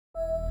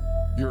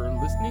You're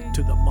listening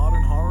to the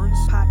Modern Horrors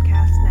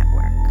Podcast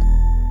Network.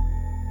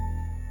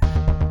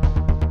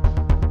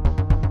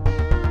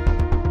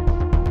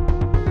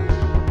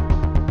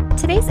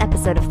 Today's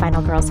episode of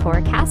Final Girls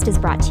Horrorcast is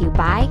brought to you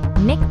by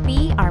Nick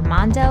B,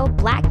 Armando,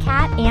 Black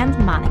Cat, and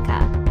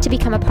Monica. To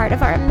become a part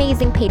of our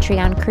amazing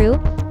Patreon crew,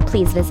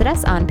 please visit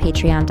us on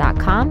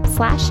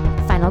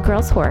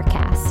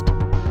patreon.com/finalgirlshorrorcast.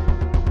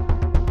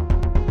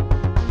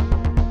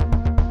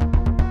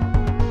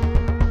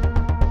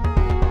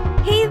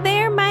 Hey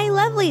there, my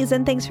lovelies,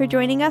 and thanks for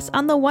joining us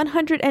on the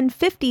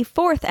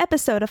 154th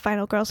episode of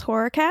Final Girls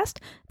Horrorcast,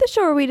 the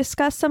show where we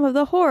discuss some of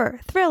the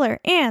horror, thriller,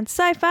 and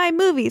sci-fi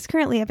movies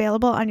currently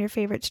available on your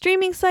favorite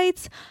streaming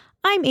sites.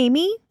 I'm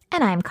Amy.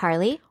 And I'm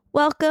Carly.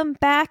 Welcome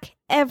back,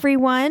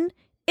 everyone.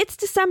 It's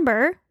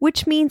December,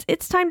 which means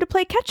it's time to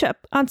play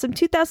catch-up on some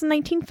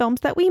 2019 films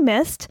that we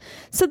missed.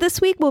 So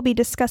this week we'll be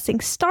discussing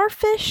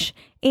Starfish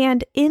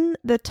and In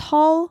the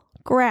Tall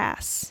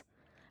Grass.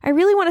 I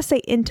really want to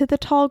say Into the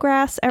Tall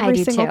Grass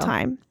every single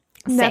time.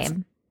 Same. That's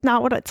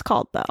not what it's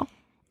called, though.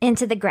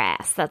 Into the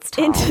grass. That's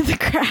tall. Into the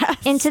grass.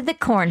 Into the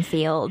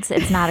cornfield.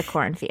 It's not a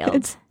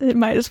cornfield. It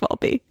might as well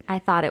be. I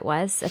thought it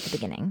was at the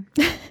beginning.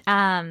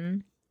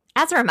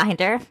 As a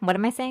reminder, what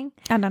am I saying?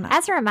 I don't know.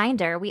 As a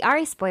reminder, we are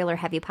a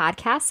spoiler-heavy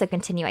podcast, so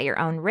continue at your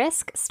own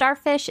risk.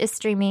 Starfish is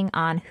streaming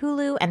on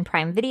Hulu and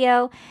Prime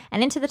Video,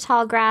 and Into the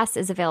Tall Grass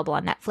is available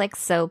on Netflix,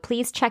 so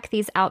please check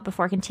these out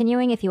before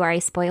continuing if you are a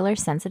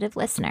spoiler-sensitive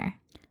listener.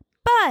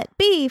 But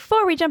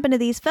before we jump into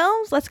these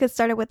films, let's get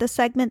started with the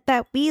segment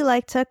that we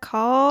like to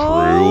call...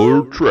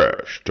 Trailer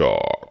Trash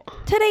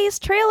Talk. Today's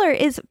trailer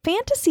is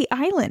Fantasy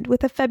Island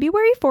with a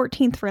February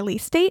 14th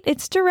release date.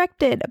 It's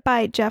directed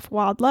by Jeff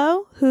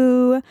Wadlow,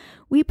 who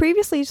we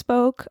previously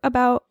spoke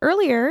about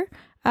earlier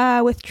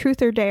with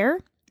Truth or Dare,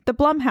 the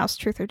Blumhouse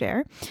Truth or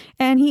Dare.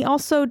 And he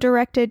also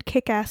directed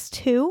Kick-Ass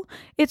 2.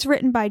 It's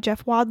written by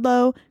Jeff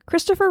Wadlow,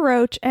 Christopher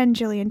Roach, and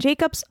Gillian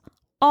Jacobs.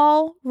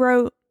 All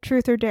wrote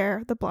Truth or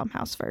Dare, the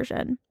Blumhouse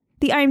version.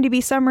 The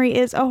IMDb summary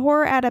is a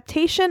horror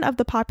adaptation of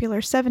the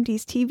popular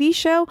 70s TV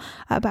show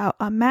about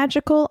a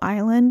magical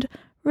island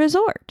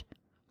resort.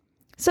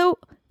 So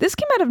this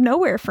came out of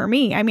nowhere for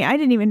me. I mean, I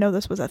didn't even know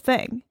this was a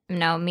thing.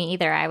 No, me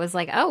either. I was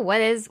like, oh,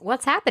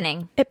 what's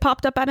happening? It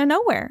popped up out of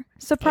nowhere.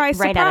 Surprise,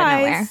 Right surprise. out of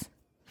nowhere.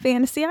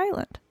 Fantasy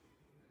Island.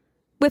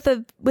 With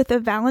a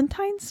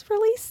Valentine's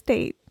release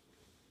date.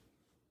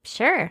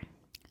 Sure.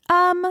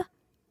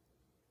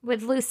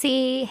 With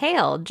Lucy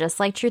Hale, just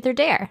like Truth or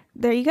Dare.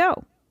 There you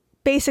go.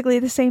 Basically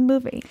the same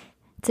movie.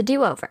 It's a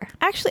do-over.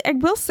 Actually, I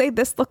will say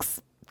this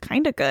looks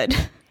kind of good.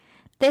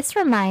 This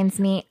reminds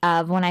me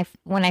of when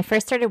I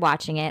first started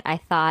watching it, I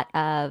thought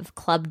of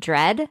Club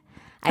Dread.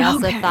 I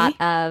also thought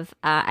of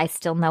I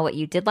Still Know What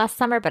You Did Last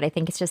Summer, but I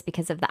think it's just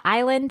because of the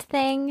island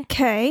thing.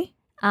 Okay.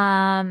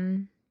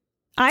 I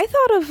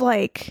thought of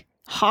like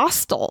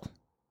Hostel.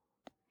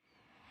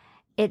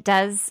 It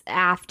does,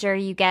 after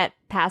you get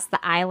past the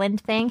island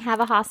thing, have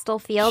a hostile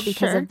feel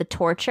because of the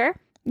torture.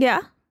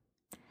 Yeah.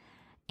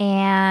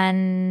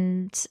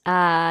 And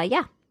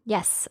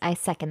yes, I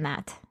second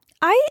that.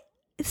 I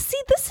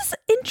see. This is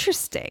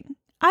interesting.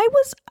 I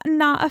was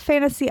not a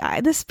Fantasy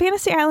Island. This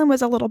Fantasy Island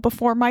was a little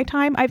before my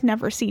time. I've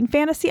never seen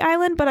Fantasy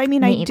Island, but I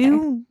mean, I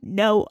do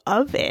know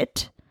of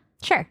it.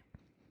 Sure.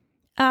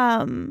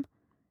 And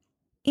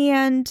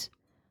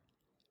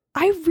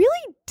I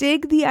really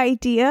dig the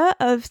idea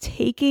of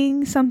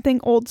taking something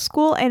old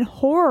school and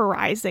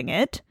horrorizing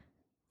it.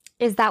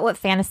 Is that what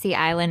Fantasy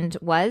Island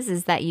was?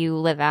 Is that you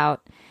live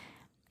out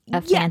a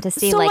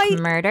fantasy so like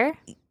murder?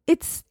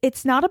 It's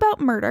not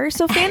about murder.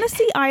 So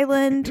Fantasy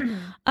Island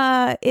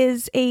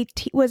was a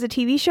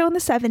TV show in the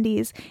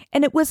 70s,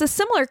 and it was a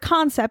similar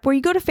concept where you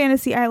go to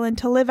Fantasy Island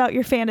to live out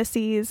your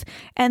fantasies,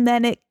 and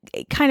then it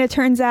kind of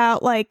turns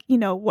out like, you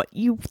know, what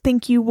you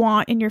think you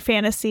want in your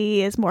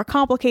fantasy is more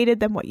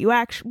complicated than what you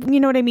actually, you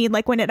know what I mean?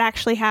 Like when it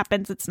actually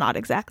happens, it's not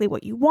exactly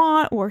what you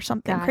want, or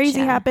something crazy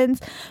happens.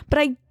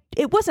 But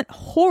it wasn't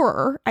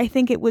horror. I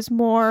think it was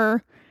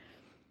more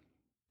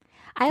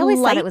I always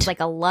light. thought it was like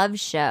a love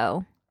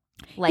show.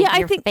 Like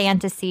your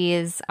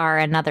fantasies are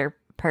another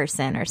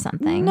person or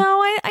something.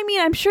 No, I mean,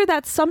 I'm sure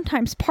that's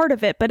sometimes part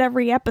of it, but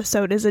every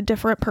episode is a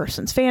different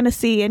person's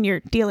fantasy and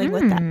you're dealing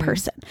with that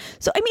person.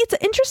 So, I mean, it's an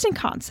interesting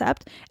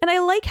concept, and I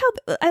like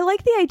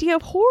the idea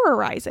of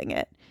horrorizing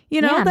it.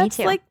 You know,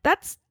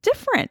 that's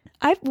different.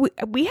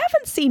 We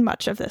haven't seen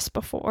much of this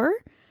before.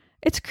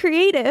 It's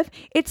creative.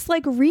 It's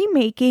like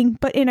remaking,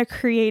 but in a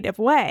creative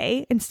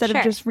way. Instead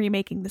of just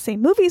remaking the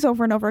same movies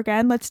over and over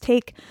again, let's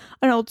take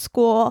an old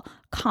school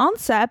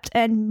concept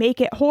and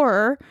make it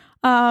horror.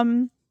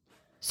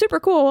 Super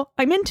cool.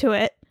 I'm into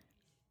it.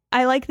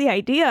 I like the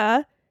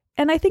idea,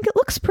 and I think it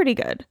looks pretty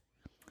good.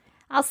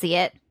 I'll see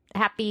it.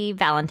 Happy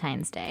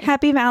Valentine's Day.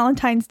 Happy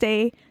Valentine's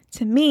Day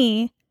to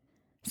me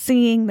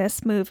seeing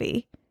this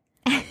movie.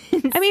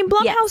 I mean,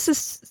 Blumhouse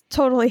is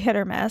totally hit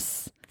or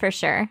miss. For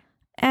sure.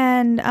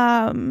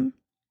 And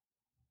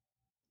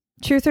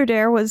Truth or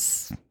Dare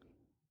was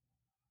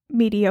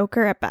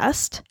mediocre at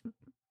best.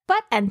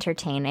 But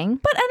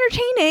entertaining.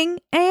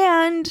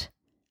 And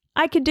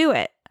I could do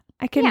it.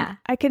 I can Yeah.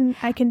 I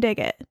can dig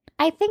it.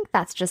 I think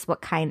that's just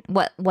what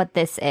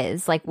this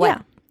is. Like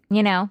what,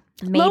 you know,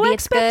 maybe Low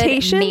it's good,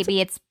 expectations.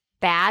 maybe it's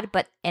bad,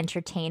 but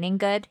entertaining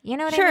good. You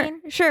know what I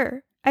mean?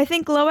 Sure. I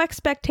think low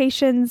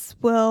expectations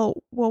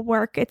will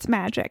work its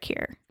magic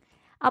here.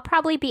 I'll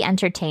probably be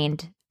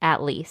entertained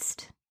at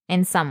least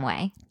in some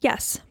way,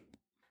 Yes.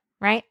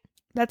 right?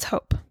 Let's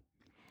hope.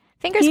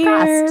 Fingers Here's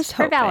crossed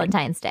for hoping.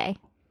 Valentine's Day.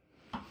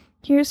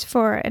 Here's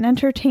for an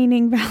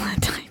entertaining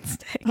Valentine's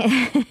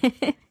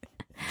Day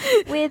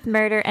With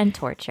murder and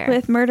torture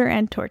with murder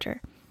and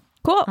torture.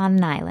 Cool. on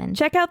an island.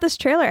 Check out this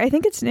trailer. I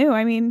think it's new.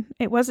 I mean,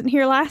 it wasn't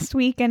here last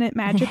week and it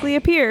magically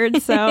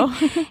appeared, so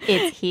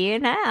It's here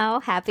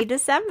now. Happy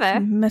December.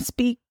 must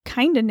be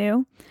kind of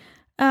new.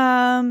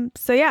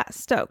 So yeah,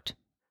 stoked.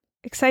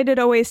 Excited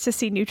always to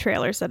see new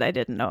trailers that I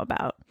didn't know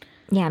about.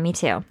 Yeah, me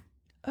too.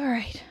 All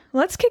right.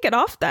 Let's kick it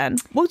off then.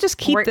 We'll just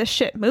keep this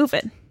shit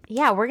moving.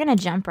 Yeah, we're going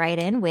to jump right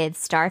in with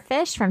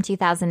Starfish from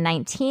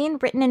 2019,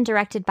 written and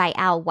directed by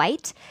Al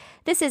White.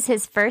 This is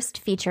his first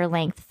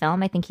feature-length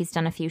film. I think he's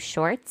done a few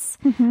shorts.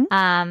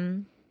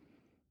 The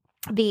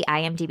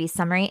IMDb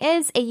summary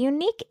is a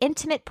unique,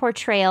 intimate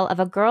portrayal of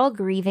a girl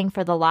grieving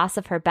for the loss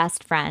of her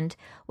best friend,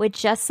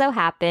 which just so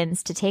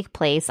happens to take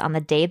place on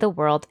the day the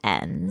world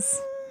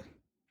ends.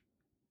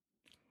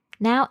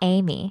 Now,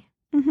 Amy,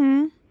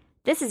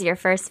 this is your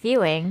first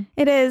viewing.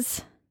 It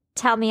is.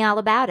 Tell me all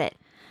about it.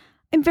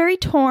 I'm very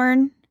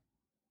torn.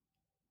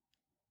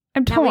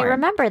 I'm Now, torn. we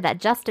remember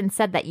that Justin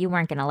said that you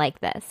weren't going to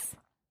like this.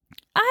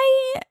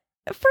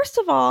 First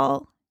of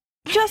all,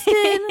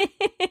 Justin,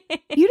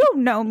 you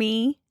don't know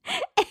me.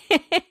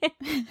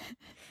 Don't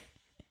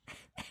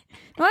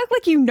act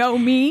like you know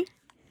me.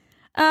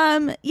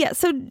 Yeah,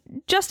 so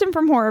Justin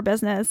from Horror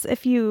Business,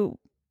 if you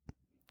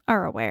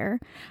are aware,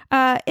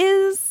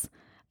 is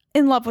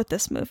in love with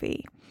this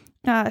movie.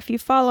 If you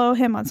follow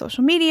him on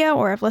social media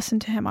or have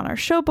listened to him on our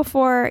show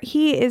before,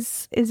 he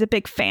is a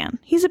big fan.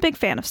 He's a big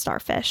fan of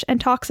Starfish and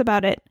talks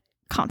about it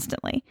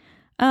constantly.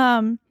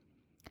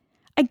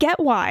 I get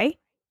why.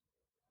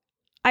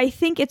 I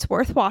think it's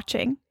worth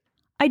watching.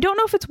 I don't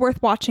know if it's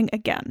worth watching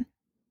again.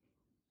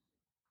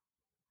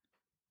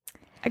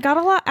 I got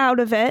a lot out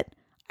of it.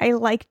 I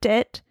liked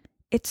it.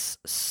 It's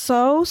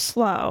so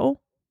slow.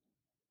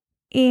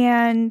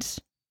 And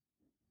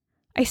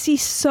I see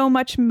so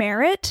much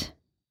merit.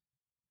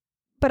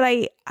 But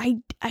I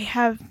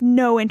have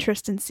no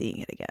interest in seeing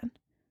it again.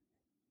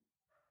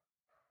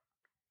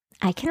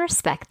 I can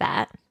respect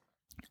that.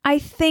 I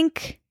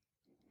think...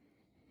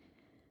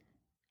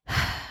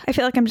 I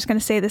feel like I'm just going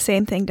to say the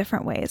same thing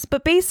different ways.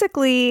 But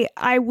basically,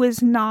 I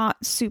was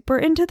not super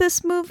into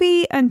this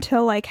movie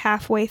until like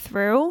halfway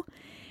through.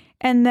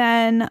 And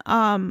then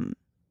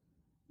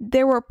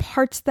there were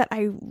parts that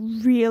I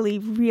really,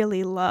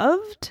 really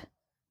loved.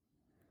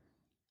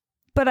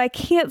 But I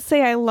can't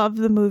say I love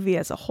the movie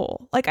as a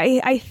whole. Like,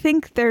 I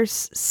think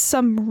there's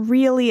some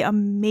really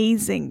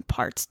amazing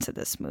parts to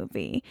this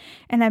movie.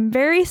 And I'm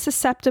very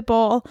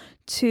susceptible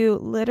to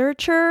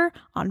literature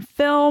on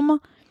film.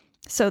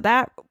 So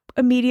that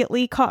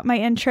immediately caught my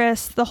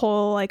interest. The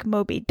whole, like,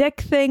 Moby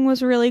Dick thing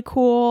was really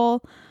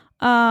cool.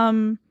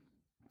 But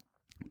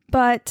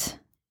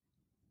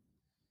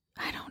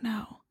I don't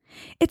know.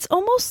 It's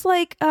almost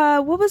like,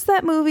 what was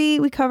that movie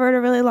we covered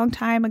a really long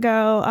time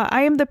ago?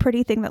 I Am the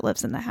Pretty Thing That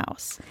Lives in the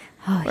House.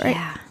 Oh, right?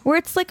 yeah. Where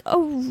it's like a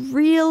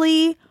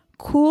really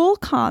cool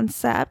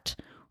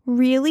concept,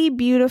 really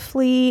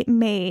beautifully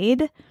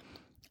made,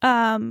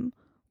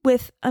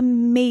 with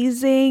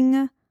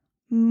amazing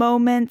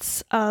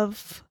moments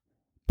of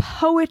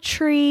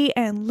poetry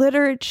and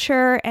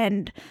literature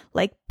and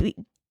like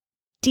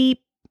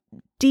deep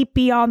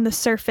beyond the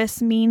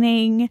surface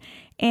meaning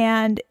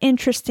and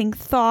interesting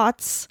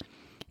thoughts.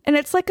 And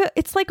it's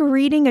like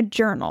reading a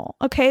journal.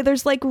 Okay,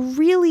 there's like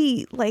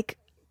really like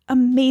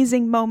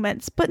amazing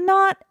moments, but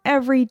not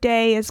every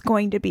day is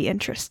going to be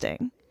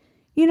interesting.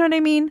 You know what I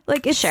mean?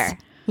 Like, it's Sure.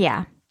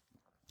 Yeah.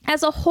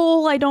 As a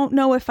whole, I don't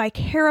know if I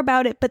care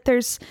about it, but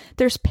there's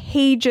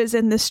pages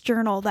in this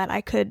journal that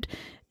I could,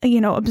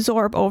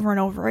 absorb over and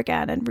over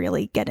again and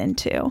really get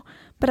into.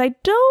 But I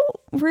don't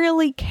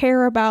really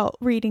care about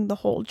reading the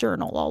whole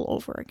journal all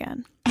over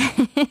again.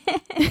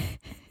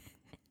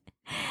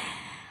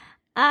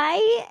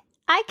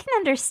 I can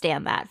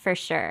understand that for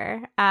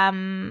sure.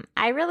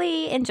 I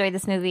really enjoyed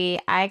this movie.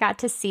 I got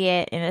to see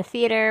it in a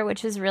theater,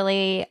 which was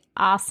really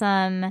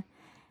awesome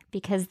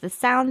because the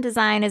sound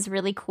design is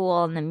really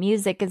cool and the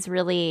music is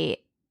really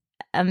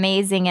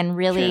amazing and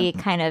really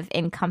kind of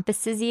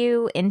encompasses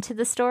you into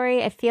the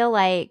story. I feel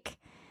like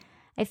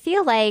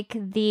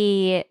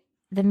the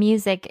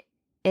music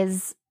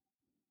is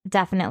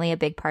definitely a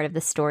big part of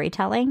the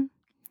storytelling.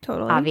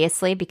 Totally.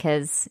 Obviously,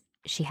 because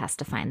she has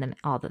to find them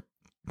all the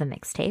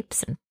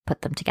mixtapes and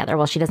put them together.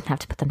 Well, she doesn't have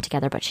to put them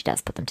together, but she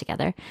does put them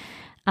together.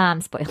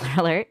 Spoiler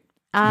alert.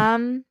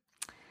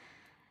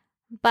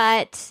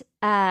 But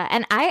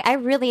I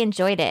really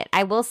enjoyed it.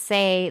 I will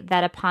say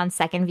that upon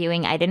second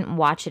viewing, I didn't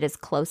watch it as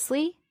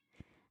closely.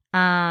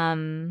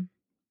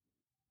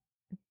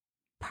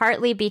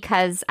 partly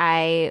because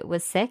I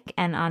was sick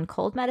and on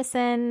cold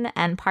medicine,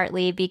 and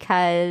partly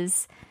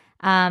because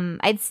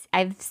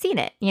I've seen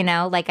it, you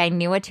know, like I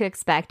knew what to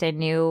expect. I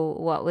knew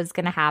what was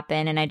going to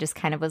happen, and I just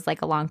kind of was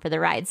like along for the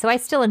ride. So I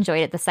still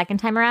enjoyed it the second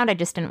time around. I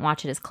just didn't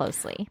watch it as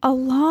closely.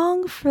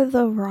 Along for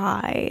the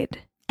ride.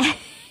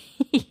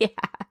 Yeah.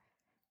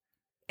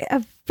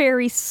 A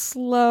very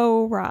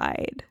slow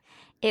ride.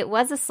 It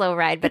was a slow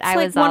ride, but it's I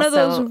like was one also... of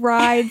those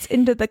rides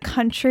into the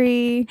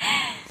country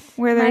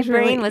where My there's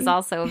brain was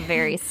also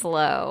very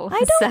slow.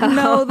 I don't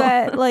know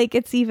that like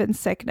it's even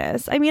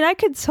sickness. I mean, I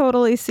could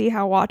totally see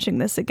how watching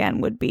this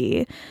again would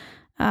be.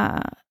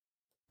 I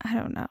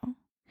don't know.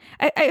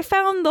 I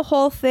found the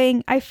whole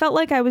thing, I felt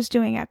like I was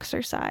doing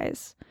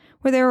exercise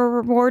where there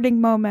were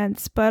rewarding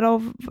moments,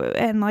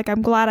 and like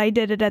I'm glad I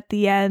did it at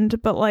the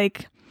end, but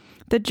like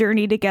the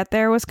journey to get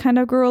there was kind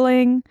of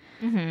grueling.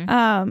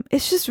 Mm-hmm.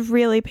 It's just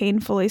really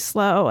painfully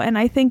slow, and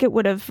I think it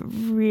would have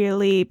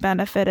really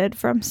benefited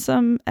from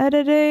some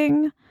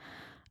editing.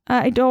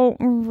 I don't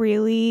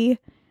really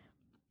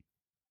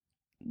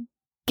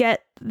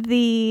get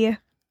the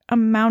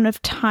amount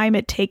of time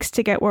it takes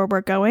to get where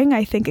we're going.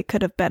 I think it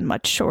could have been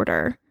much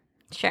shorter.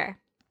 Sure.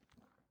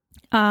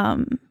 I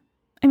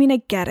mean,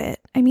 I get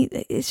it. I mean,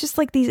 it's just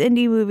like these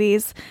indie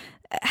movies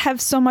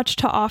have so much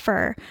to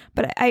offer,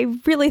 but I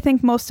really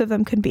think most of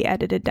them could be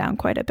edited down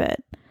quite a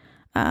bit.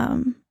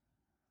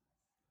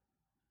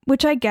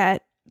 Which I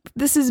get.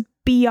 This is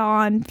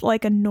beyond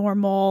like a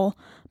normal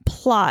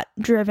plot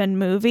driven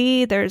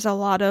movie. There's a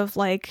lot of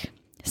like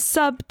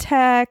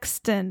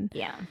subtext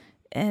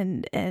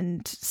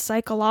and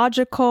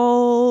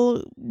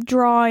psychological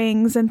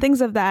drawings and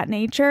things of that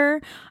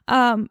nature.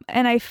 And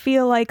I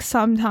feel like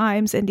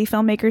sometimes indie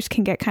filmmakers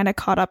can get kind of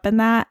caught up in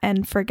that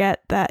and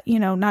forget that, you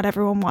know, not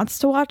everyone wants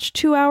to watch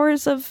 2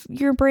 hours of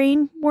your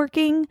brain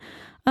working.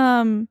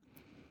 But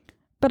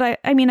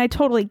I mean, I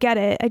totally get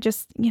it. I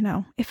just, you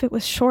know, if it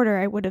was shorter,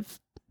 I would have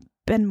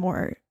been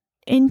more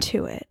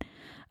into it.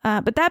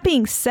 But that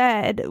being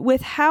said,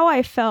 with how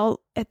I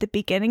felt at the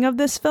beginning of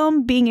this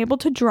film, being able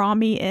to draw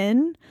me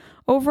in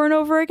over and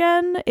over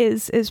again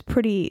is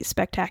pretty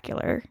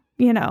spectacular.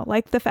 You know,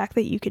 like the fact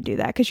that you can do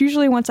that. Because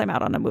usually once I'm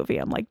out on a movie,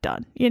 I'm like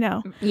done, you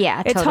know?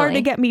 Yeah, It's hard to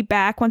totally. get me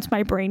back once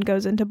my brain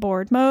goes into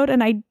bored mode.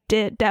 And I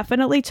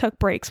definitely took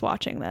breaks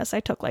watching this. I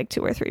took like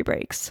 2 or 3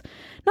 breaks.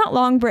 Not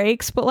long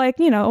breaks, but like,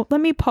 you know,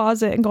 let me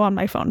pause it and go on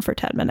my phone for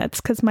 10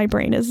 minutes because my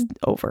brain is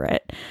over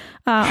it.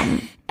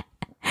 I'm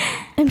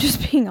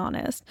just being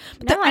honest.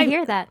 No, I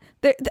hear that.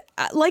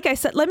 Like I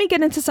said, let me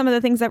get into some of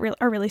the things that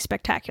are really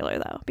spectacular,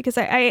 though, because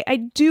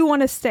I do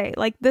want to say,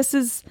 like, this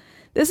is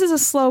a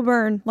slow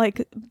burn,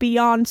 like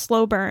beyond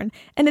slow burn,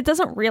 and it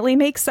doesn't really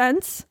make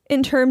sense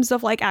in terms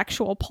of like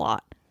actual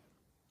plot.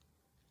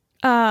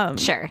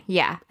 Sure.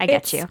 Yeah, I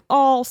get It's you.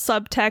 all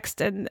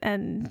subtext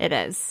and It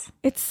is.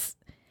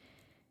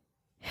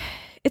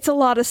 it's a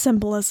lot of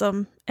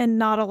symbolism and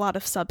not a lot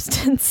of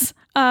substance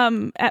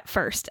at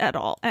first at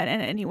all. And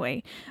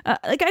anyway,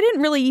 like I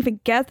didn't really even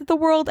get that the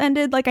world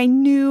ended. Like I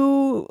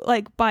knew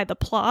like by the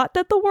plot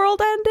that the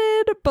world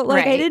ended, but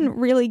like I Right. didn't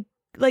really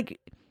like,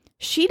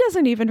 she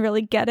doesn't even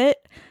really get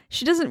it.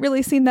 She doesn't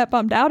really seem that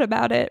bummed out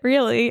about it,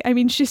 really. I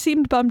mean, she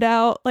seemed bummed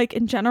out like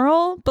in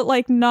general, but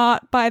like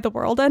not by the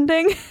world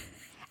ending.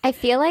 I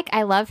feel like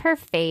I love her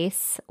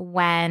face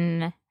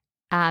when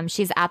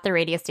she's at the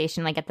radio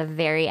station, like at the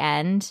very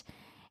end,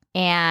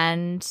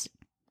 and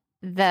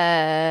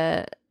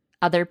the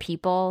other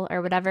people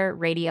or whatever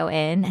radio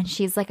in, and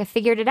she's like, I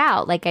figured it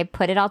out. Like I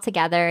put it all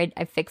together.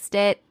 I fixed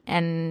it,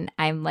 and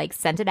I'm like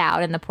sent it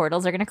out, and the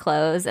portals are going to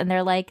close. And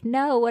they're like,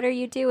 no, what are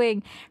you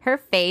doing? Her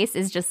face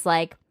is just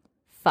like,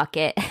 fuck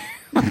it.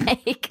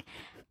 Like,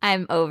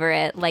 I'm over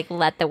it. Like,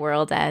 let the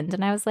world end.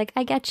 And I was like,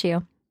 I get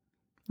you.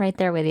 Right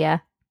there with you.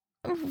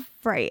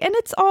 Right. And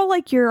it's all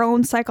like your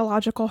own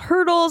psychological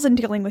hurdles and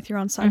dealing with your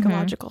own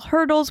psychological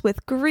hurdles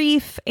with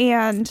grief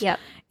and Yep.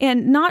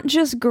 and not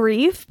just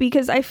grief,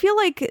 because I feel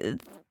like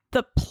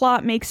the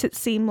plot makes it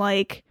seem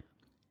like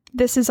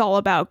this is all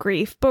about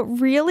grief, but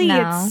really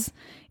No.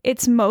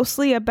 it's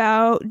mostly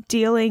about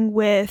dealing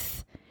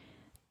with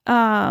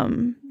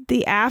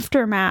the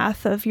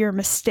aftermath of your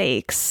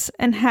mistakes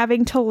and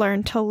having to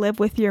learn to live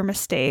with your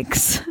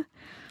mistakes.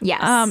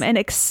 Yes. And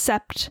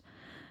accept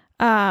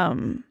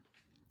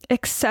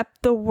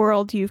the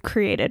world you've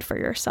created for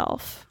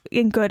yourself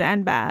in good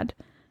and bad.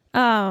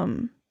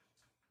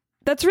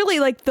 That's really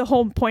like the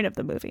whole point of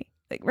the movie,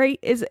 like, right?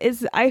 Is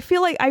I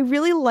feel like I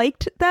really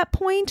liked that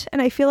point,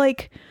 and I feel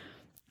like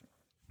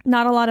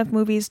not a lot of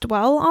movies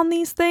dwell on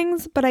these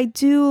things, but I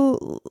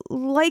do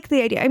like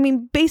the idea. I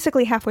mean,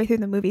 basically halfway through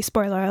the movie,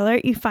 spoiler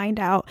alert, you find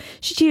out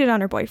she cheated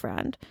on her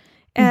boyfriend.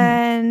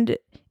 And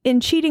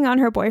in cheating on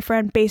her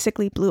boyfriend,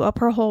 basically blew up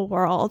her whole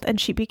world, and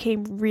she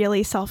became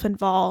really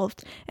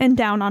self-involved and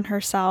down on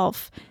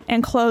herself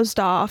and closed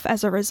off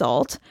as a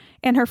result.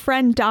 And her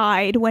friend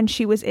died when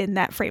she was in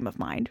that frame of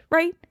mind,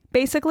 right?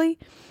 Basically.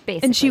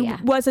 And she yeah.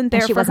 wasn't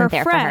there And she for wasn't her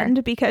there for her.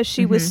 friend because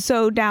she was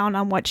so down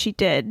on what she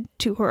did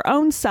to her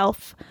own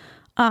self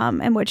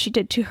and what she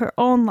did to her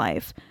own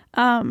life.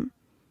 And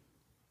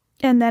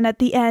And then at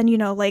the end, you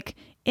know, like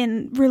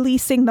in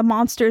releasing the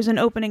monsters and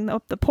opening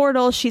up the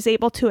portal, she's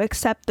able to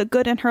accept the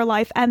good in her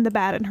life and the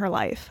bad in her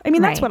life. I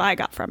mean, that's what I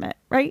got from it,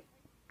 right?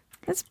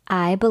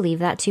 I believe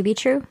that to be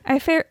true. I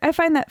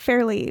find that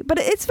fairly, but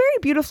it's very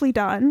beautifully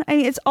done. I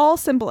mean, it's all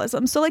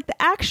symbolism. So like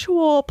the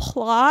actual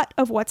plot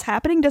of what's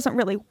happening doesn't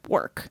really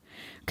work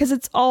because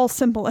it's all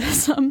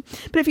symbolism.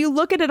 But if you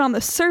look at it on the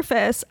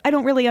surface, I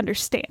don't really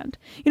understand.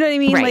 You know what I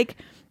mean? Right. Like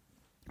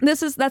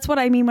that's what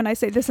I mean when I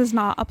say this is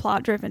not a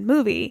plot-driven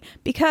movie,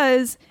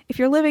 because if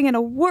you're living in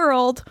a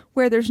world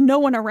where there's no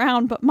one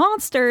around but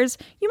monsters,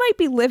 you might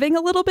be living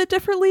a little bit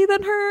differently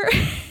than her.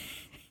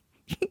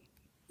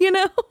 You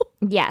know?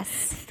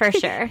 Yes, for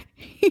sure.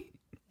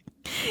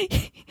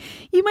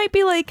 You might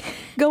be like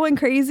going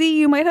crazy.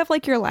 You might have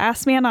like your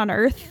Last Man on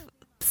Earth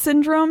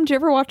syndrome. Do you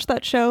ever watch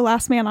that show,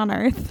 Last Man on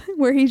Earth,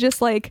 where he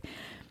just like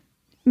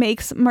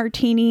makes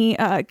martini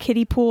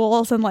kiddie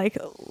pools and like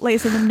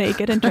lays in them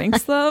naked and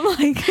drinks them?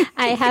 Like,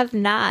 I have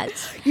not.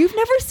 You've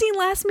never seen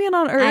Last Man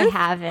on Earth? I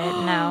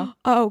haven't, no.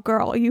 Oh,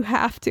 girl, you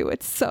have to.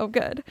 It's so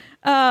good.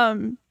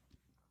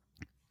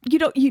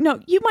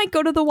 You might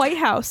go to the White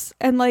House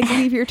and like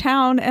leave your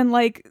town and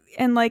like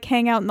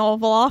hang out in the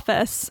Oval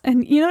Office,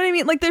 and you know what I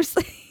mean? Like there's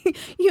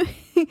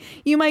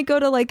you might go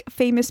to like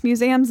famous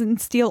museums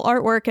and steal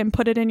artwork and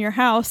put it in your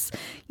house.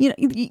 You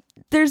know,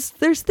 there's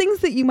things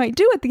that you might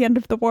do at the end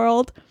of the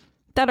world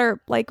that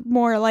are like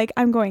more like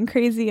I'm going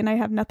crazy and I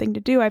have nothing to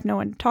do. I have no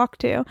one to talk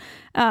to.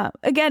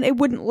 Again, it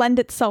wouldn't lend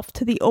itself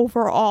to the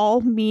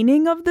overall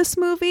meaning of this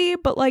movie,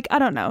 but like, I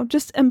don't know,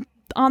 just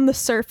on the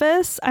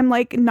surface, I'm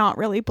like not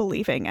really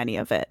believing any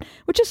of it,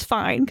 which is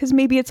fine because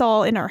maybe it's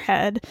all in her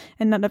head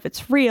and none of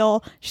it's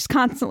real. She's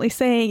constantly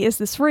saying, is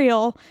this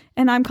real?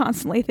 And I'm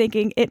constantly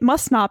thinking it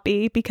must not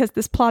be because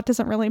this plot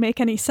doesn't really make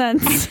any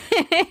sense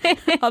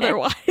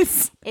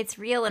otherwise. It's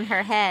real in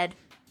her head.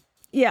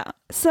 Yeah.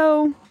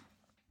 So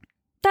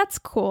that's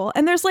cool.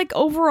 And there's like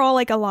overall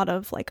like a lot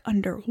of like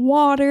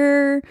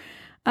underwater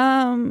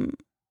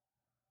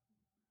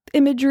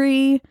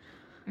imagery.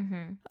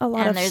 Mm-hmm.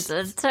 And there's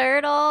a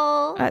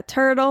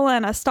turtle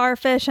and a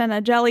starfish and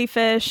a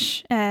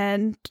jellyfish,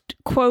 and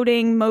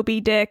quoting Moby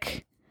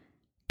Dick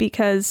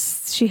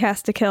because she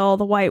has to kill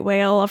the white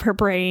whale of her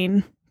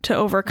brain to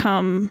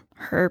overcome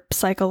her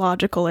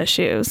psychological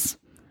issues.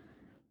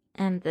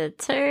 And the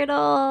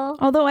turtle.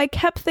 Although I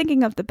kept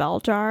thinking of the bell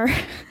jar,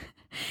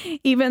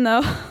 even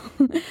though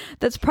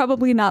that's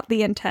probably not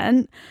the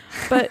intent.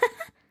 But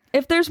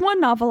if there's one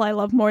novel I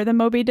love more than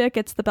Moby Dick,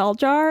 it's The Bell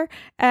Jar.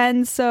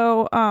 And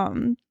so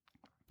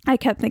I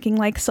kept thinking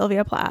like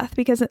Sylvia Plath,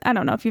 because I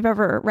don't know if you've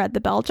ever read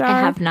The Bell Jar. I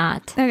have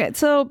not. Okay,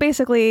 so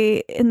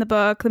basically in the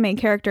book, the main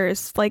character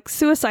is like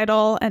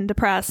suicidal and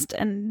depressed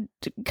and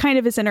kind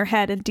of is in her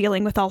head and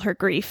dealing with all her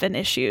grief and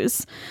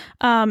issues,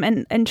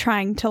 and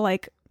trying to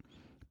like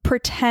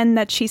pretend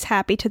that she's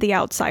happy to the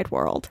outside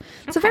world.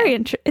 It's a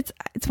very it's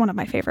one of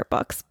my favorite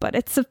books, but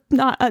it's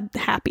not a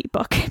happy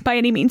book by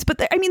any means. But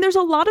there's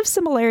a lot of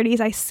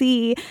similarities I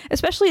see,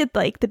 especially at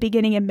like the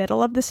beginning and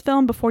middle of this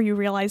film before you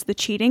realize the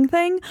cheating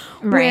thing,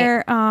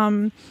 where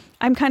I'm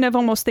kind of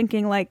almost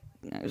thinking like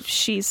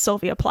she's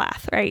Sylvia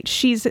Plath, right?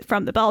 She's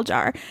from The Bell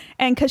Jar,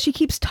 and because she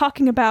keeps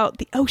talking about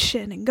the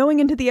ocean and going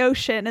into the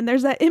ocean, and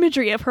there's that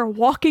imagery of her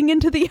walking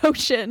into the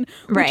ocean,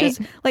 which is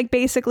like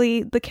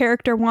basically the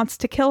character wants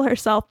to kill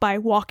herself by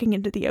walking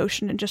into the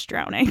ocean and just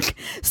drowning.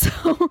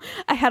 So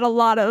I had a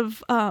lot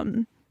of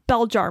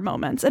Bell Jar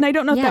moments, and I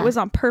don't know if that was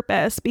on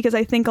purpose, because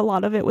I think a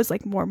lot of it was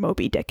like more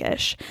Moby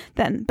Dick-ish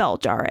than Bell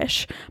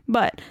Jar-ish,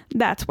 but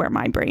that's where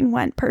my brain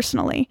went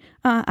personally.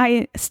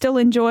 I still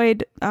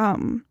enjoyed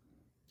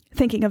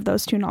thinking of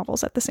those two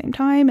novels at the same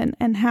time,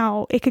 and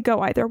how it could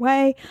go either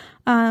way.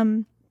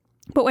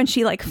 But when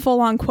she like full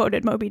on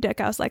quoted Moby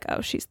Dick, I was like,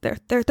 oh,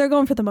 they're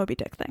going for the Moby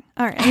Dick thing.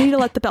 All right, I need to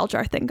let the Bell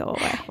Jar thing go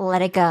away.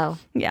 Let it go.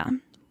 Yeah.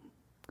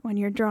 When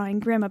you're drawing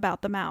Grimm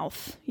about the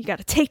mouth, you got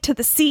to take to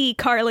the sea,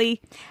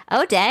 Carly.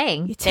 Oh,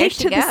 dang. You take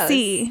to the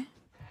sea.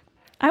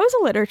 I was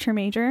a literature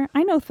major.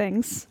 I know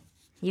things.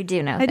 You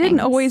do know I didn't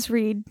always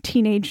read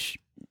teenage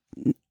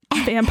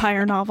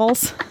vampire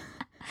novels.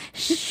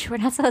 Shh, we're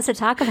not supposed to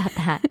talk about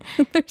that.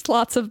 There's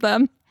lots of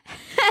them.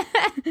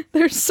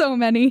 There's so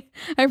many.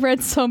 I've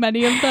read so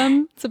many of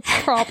them. It's a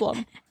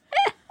problem.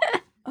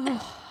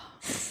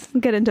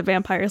 We'll get into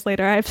vampires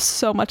later. I have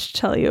so much to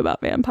tell you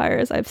about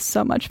vampires. I have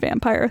so much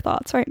vampire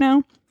thoughts right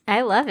now.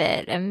 I love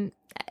it.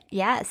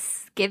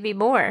 Yes, give me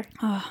more.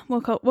 We'll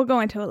go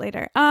into it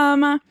later.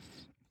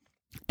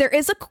 There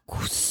is a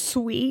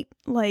sweet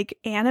like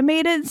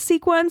animated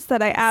sequence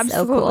that I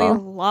absolutely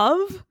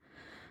love.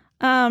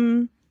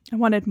 I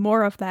wanted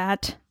more of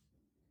that.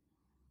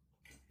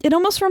 It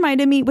almost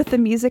reminded me, with the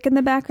music in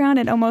the background,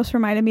 it almost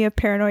reminded me of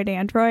Paranoid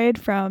Android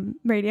from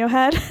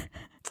Radiohead.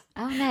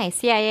 Oh,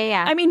 nice.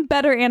 Yeah. I mean,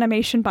 better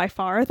animation by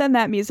far than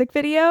that music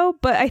video,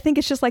 but I think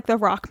it's just like the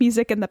rock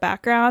music in the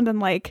background and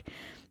like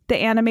the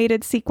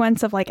animated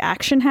sequence of like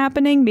action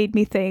happening made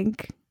me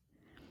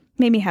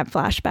have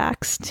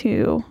flashbacks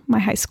to my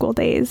high school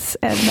days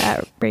and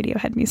that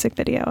Radiohead music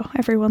video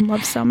everyone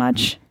loves so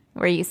much.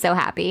 Were you so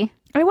happy?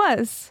 I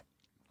was.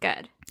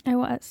 Good. I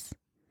was.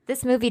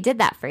 This movie did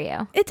that for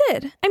you. It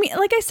did. I mean,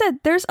 like I said,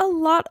 there's a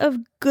lot of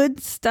good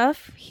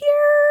stuff here.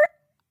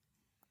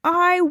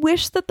 I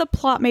wish that the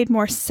plot made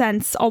more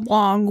sense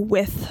along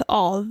with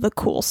all the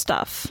cool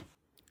stuff.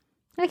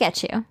 I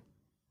get you.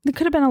 There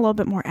could have been a little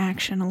bit more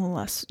action, a little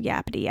less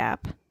yappity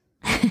yap.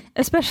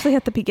 Especially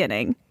at the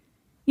beginning.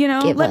 You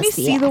know, Give let us me the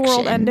see the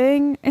world action.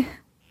 ending.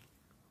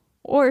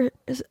 Or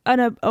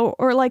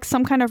like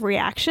some kind of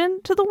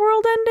reaction to the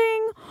world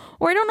ending.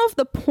 Or I don't know if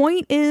the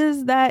point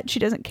is that she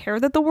doesn't care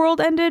that the world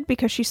ended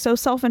because she's so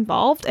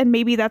self-involved, and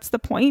maybe that's the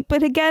point.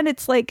 But again,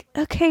 it's like,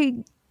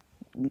 okay,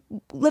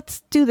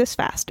 let's do this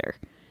faster.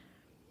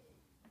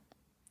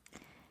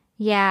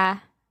 Yeah.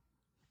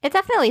 It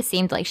definitely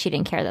seemed like she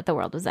didn't care that the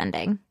world was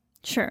ending.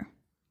 Sure.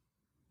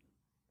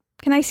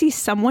 Can I see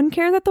someone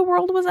care that the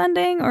world was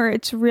ending, or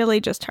it's really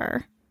just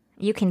her?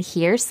 You can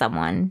hear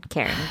someone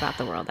caring about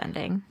the world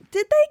ending.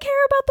 Did they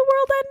care about the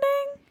world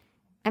ending?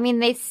 I mean,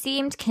 they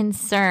seemed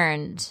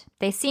concerned.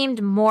 They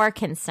seemed more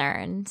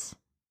concerned.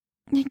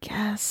 I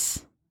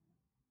guess.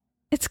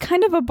 It's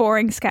kind of a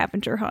boring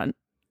scavenger hunt.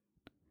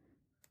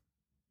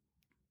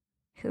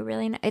 Who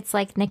really knows? It's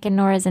like Nick and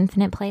Nora's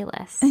Infinite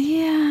Playlist.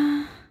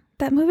 Yeah.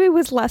 That movie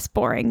was less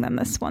boring than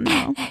this one,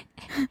 though.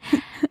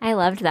 I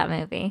loved that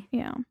movie.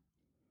 Yeah.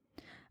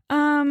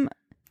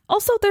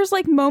 Also, there's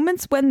like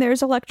moments when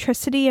there's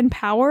electricity and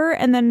power,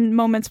 and then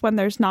moments when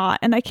there's not,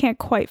 and I can't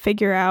quite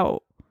figure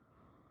out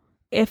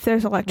if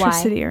there's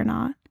electricity or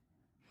not.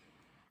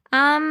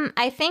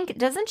 I think,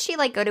 doesn't she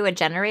like go to a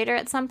generator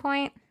at some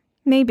point?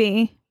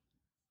 Maybe.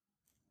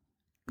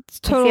 It's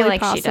totally I feel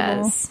like possible. she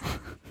does.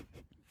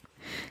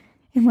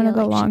 In one I of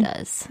feel the like long. she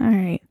does. All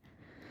right.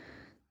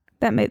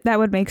 That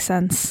would make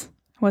sense.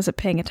 I wasn't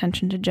paying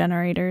attention to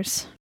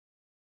generators.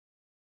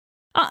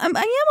 I am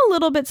a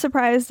little bit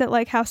surprised at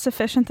like how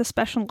sufficient the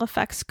special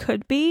effects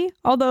could be,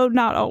 although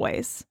not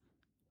always.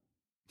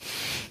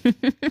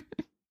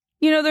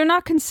 You know, they're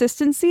not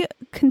consistently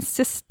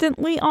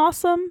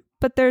awesome,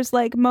 but there's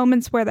like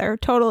moments where they're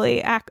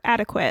totally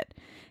adequate,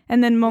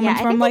 and then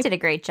moments I where I'm think like, they did a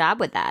great job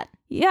with that.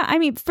 yeah, I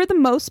mean, for the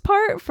most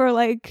part, for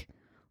like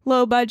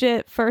low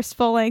budget first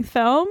full length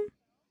film,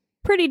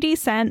 pretty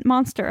decent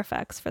monster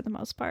effects for the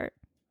most part.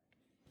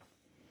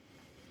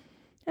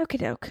 Okie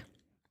doke.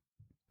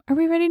 Are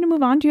we ready to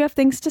move on? Do you have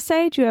things to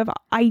say? Do you have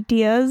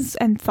ideas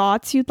and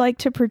thoughts you'd like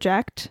to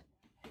project?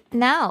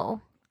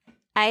 No,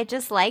 I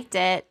just liked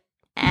it,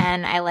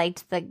 and I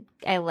liked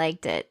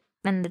it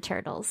and the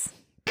turtles.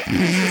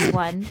 Just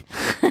one.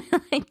 I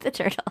liked the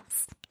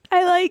turtles.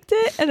 I liked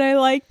it, and I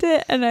liked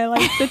it, and I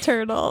liked the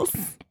turtles.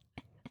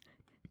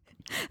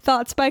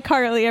 Thoughts by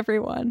Carly,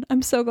 everyone.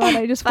 I'm so glad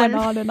I just went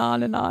on and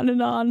on and on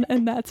and on,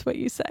 and that's what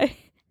you say.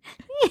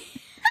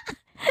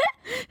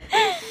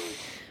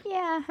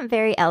 Yeah, I'm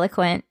very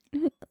eloquent.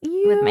 You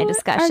With my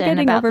discussion are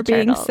getting about over the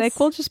being turtles. sick.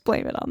 We'll just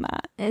blame it on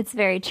that. It's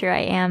very true. I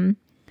am.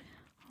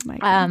 Oh my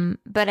God.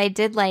 But I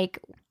did like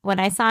when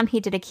I saw him. He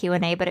did a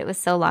Q&A, but it was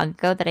so long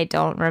ago that I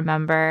don't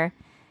remember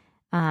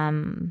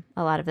a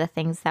lot of the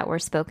things that were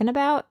spoken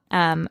about.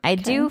 I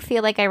do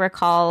feel like I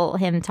recall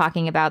him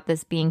talking about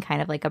this being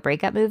kind of like a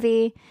breakup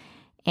movie,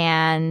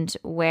 and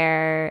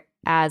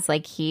whereas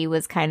like he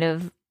was kind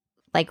of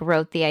like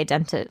wrote the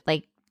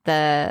like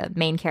the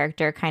main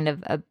character kind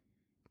of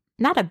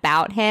not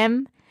about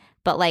him,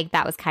 but like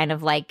that was kind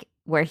of like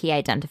where he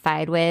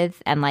identified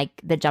with and like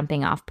the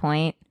jumping off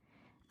point.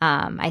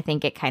 I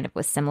think it kind of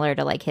was similar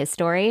to like his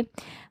story.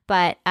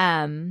 But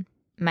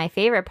my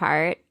favorite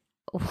part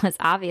was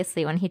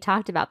obviously when he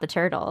talked about the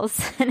turtles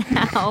and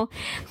how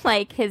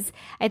like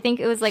I think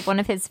it was like one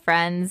of his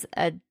friends,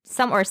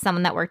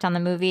 someone that worked on the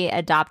movie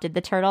adopted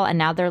the turtle, and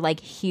now they're like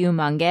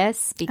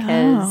humongous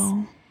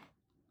because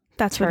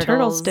that's what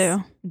turtles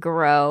do.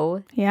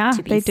 Grow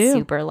to be they do.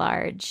 super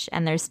large,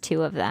 and there's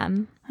 2 of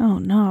them. Oh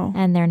no.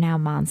 And they're now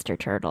monster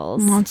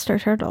turtles. Monster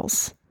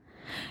turtles.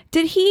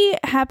 Did he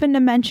happen to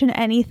mention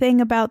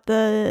anything about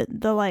the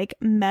like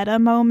meta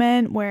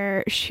moment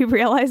where she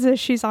realizes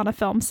she's on a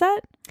film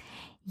set?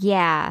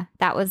 Yeah,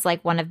 that was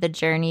like one of the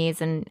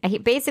journeys, and he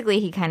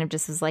kind of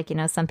just was like, you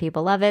know, some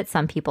people love it,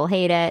 some people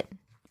hate it.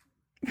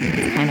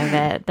 That's kind of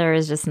it. There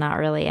is just not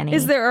really any.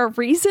 Is there a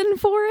reason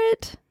for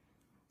it?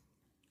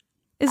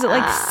 Is it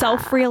like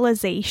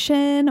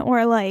self-realization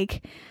or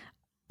like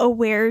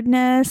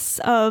awareness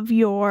of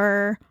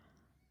your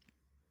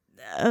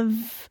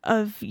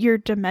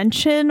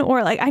dimension,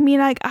 or like, I mean,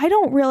 like, I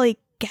don't really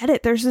get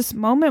it. There's this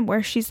moment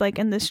where she's like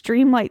in this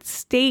dreamlike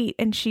state,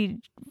 and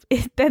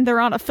then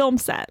they're on a film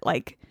set,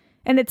 like,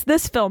 and it's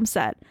this film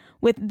set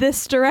with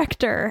this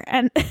director,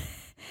 and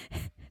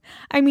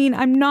I mean,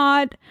 I'm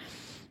not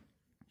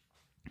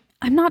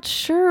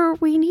sure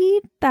we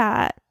need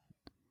that.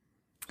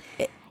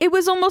 It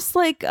was almost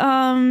like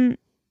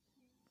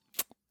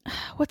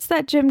what's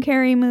that Jim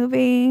Carrey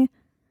movie?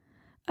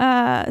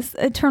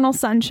 Eternal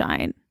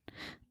Sunshine.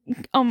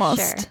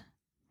 Almost. Sure.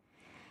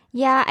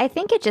 Yeah, I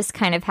think it just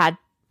kind of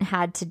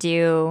had to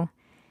do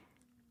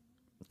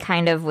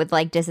kind of with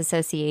like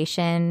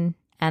disassociation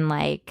and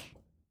like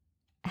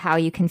how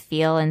you can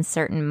feel in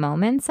certain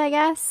moments, I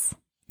guess.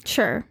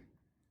 Sure.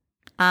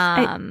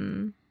 How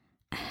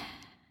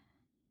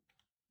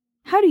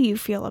do you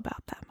feel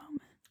about that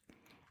moment?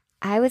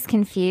 I was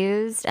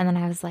confused, and then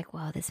I was like,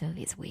 whoa, this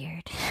movie's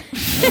weird.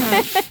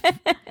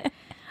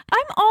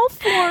 I'm all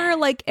for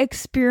like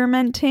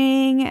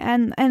experimenting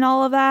and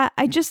all of that.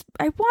 I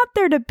want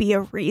there to be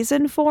a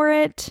reason for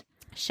it.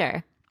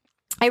 Sure.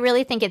 I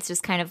really think it's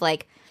just kind of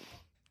like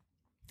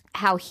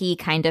how he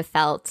kind of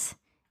felt,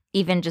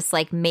 even just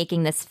like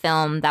making this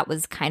film that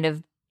was kind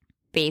of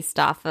based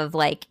off of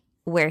like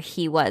where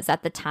he was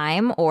at the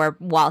time or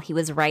while he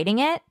was writing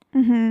it,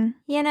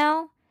 you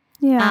know?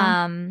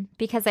 Yeah.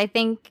 Because I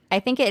think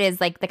it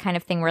is like the kind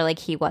of thing where like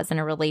he was in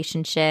a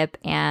relationship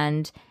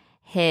and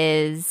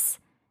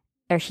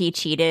he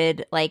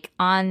cheated like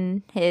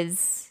on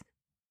his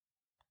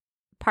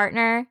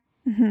partner.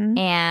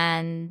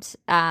 And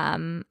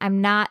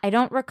I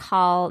don't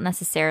recall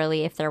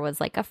necessarily if there was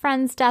like a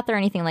friend's death or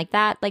anything like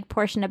that, like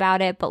portion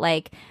about it, but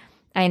like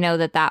I know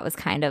that was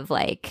kind of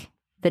like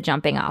the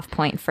jumping off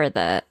point for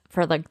the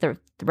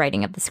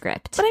writing of the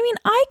script. But I mean,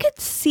 I could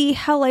see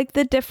how like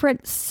the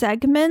different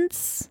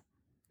segments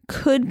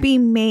could be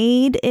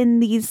made in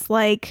these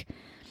like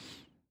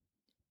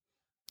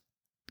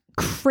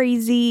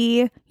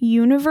crazy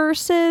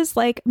universes.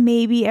 Like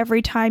maybe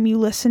every time you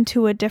listen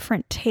to a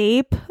different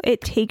tape,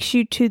 it takes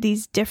you to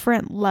these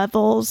different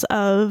levels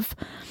of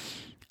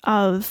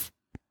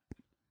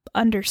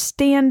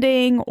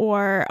understanding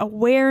or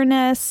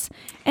awareness.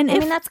 And I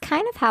mean, that's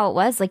kind of how it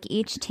was. Like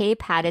each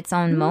tape had its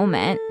own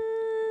moment.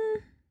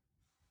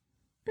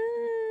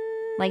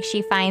 Like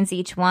she finds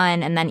each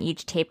one, and then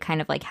each tape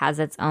kind of like has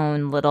its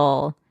own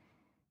little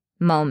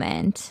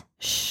moment.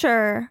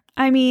 Sure.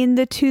 I mean,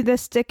 the two that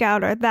stick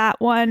out are that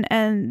one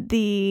and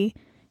the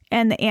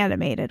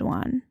animated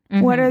one.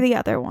 What are the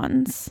other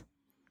ones?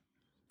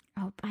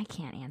 Oh, I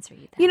can't answer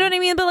you that. You know what I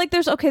mean? But like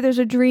there's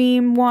a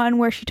dream one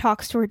where she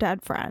talks to her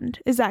dead friend.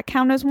 Does that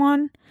count as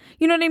one?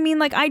 You know what I mean?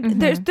 Like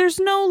there's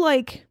no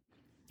like,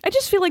 I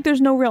just feel like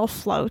there's no real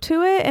flow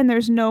to it, and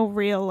there's no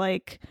real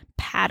like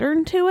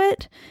pattern to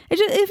it.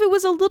 If it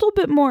was a little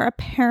bit more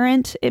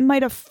apparent, it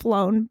might have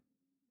flowed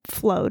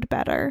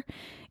better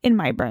in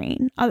my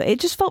brain. It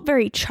just felt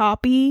very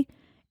choppy,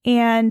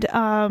 and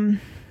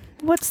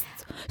what's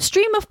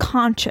stream of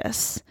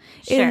conscious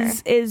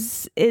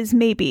is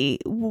maybe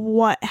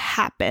what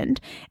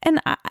happened,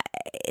 and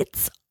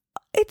it's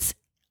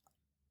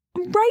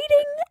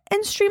writing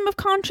and stream of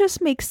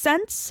conscious makes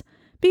sense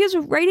because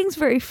writing's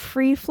very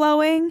free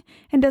flowing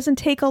and doesn't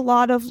take a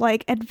lot of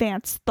like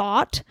advanced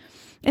thought,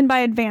 and by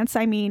advanced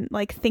I mean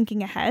like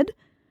thinking ahead.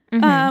 Where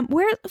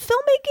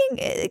filmmaking,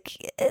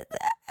 how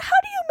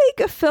do you make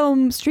a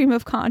film stream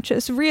of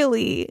conscious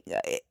really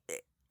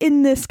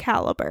in this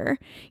caliber?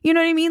 You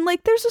know what I mean?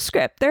 Like there's a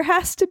script, there's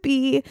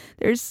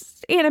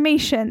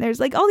animation, there's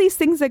like all these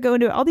things that go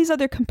into it, all these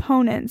other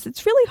components.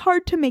 It's really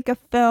hard to make a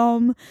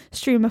film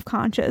stream of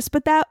conscious,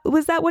 but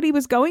was that what he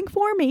was going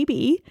for?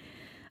 Maybe.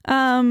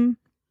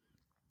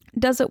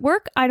 Does it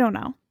work? I don't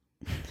know.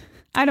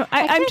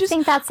 I just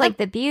think that's like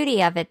the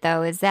beauty of it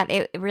though, is that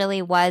it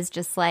really was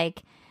just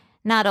like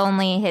not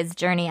only his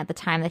journey at the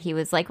time that he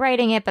was like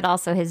writing it, but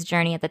also his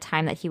journey at the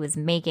time that he was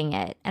making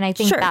it. And I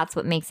think that's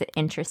what makes it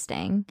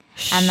interesting.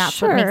 And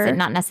that's what makes it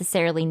not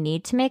necessarily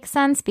need to make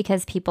sense,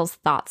 because people's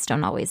thoughts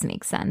don't always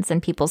make sense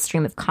and people's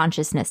stream of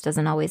consciousness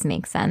doesn't always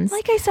make sense.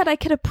 Like I said, I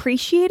could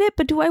appreciate it,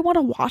 but do I want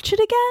to watch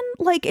it again?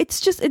 Like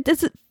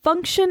does it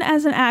function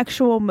as an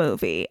actual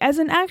movie, as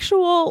an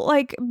actual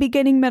like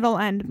beginning, middle,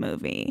 end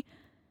movie?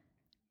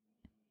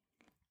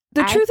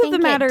 The truth of the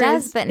matter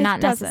is, but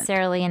not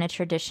necessarily in a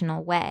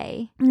traditional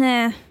way.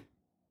 Nah.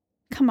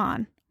 Come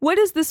on. What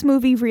is this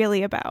movie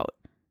really about?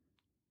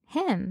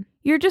 Him.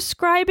 You're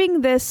describing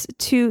this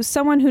to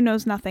someone who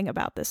knows nothing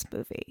about this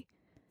movie.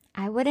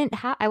 I wouldn't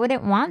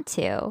want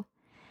to.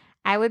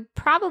 I would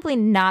probably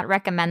not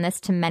recommend this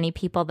to many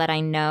people that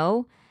I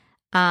know.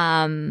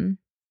 I'd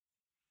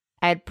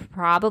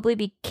probably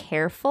be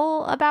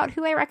careful about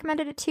who I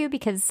recommended it to,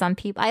 because some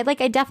people, I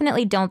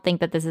definitely don't think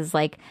that this is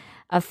like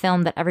a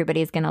film that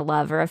everybody's going to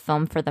love or a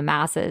film for the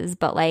masses.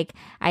 But like,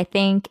 I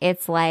think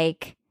it's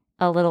like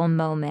a little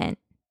moment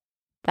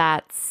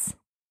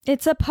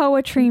it's a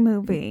poetry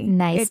movie.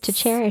 Nice to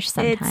cherish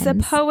sometimes. It's a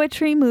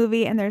poetry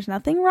movie, and there's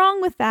nothing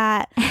wrong with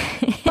that.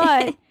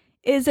 But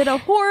is it a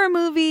horror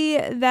movie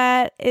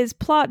that is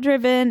plot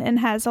driven and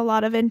has a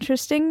lot of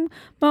interesting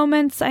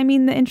moments? I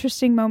mean, the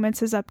interesting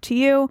moments is up to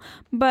you.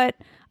 But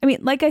I mean,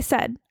 like I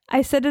said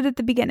it at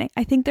the beginning.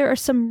 I think there are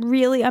some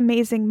really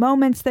amazing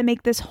moments that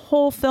make this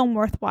whole film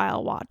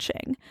worthwhile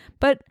watching.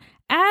 But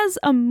as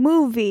a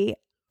movie,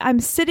 I'm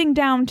sitting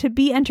down to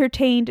be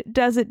entertained.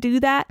 Does it do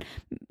that?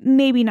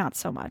 Maybe not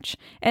so much.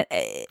 And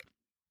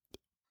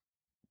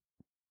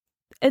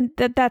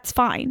that's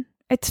fine.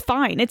 It's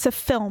fine. It's a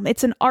film.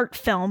 It's an art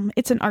film.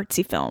 It's an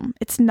artsy film.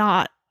 It's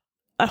not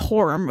a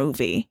horror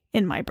movie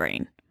in my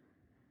brain.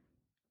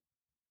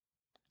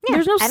 Yeah,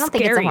 there's no I don't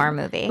think it's a horror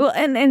movie. Well,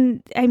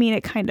 and I mean,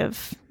 it kind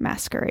of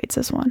masquerades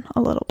as one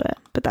a little bit,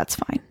 but that's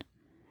fine.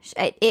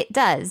 It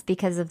does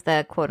because of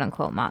the quote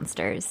unquote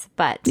monsters,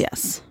 but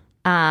yes,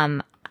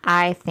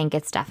 I think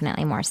it's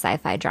definitely more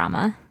sci-fi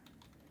drama.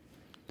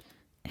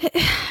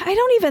 I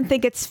don't even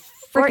think it's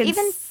freaking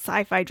even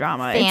sci-fi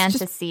drama.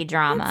 Fantasy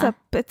drama.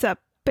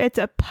 It's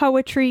a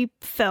poetry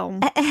film.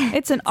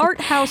 It's an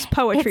art house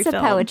poetry film.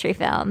 It's a poetry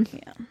film.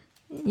 Yeah.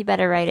 You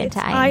better write it to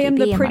IMDb. I am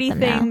the and pretty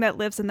let them thing know. that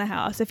lives in the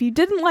house. If you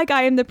didn't like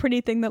I am the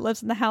pretty thing that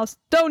lives in the house,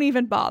 don't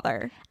even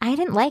bother. I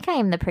didn't like I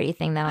Am the Pretty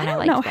Thing, though, and I don't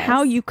liked know this.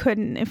 how you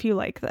couldn't if you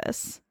like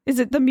this. Is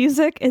it the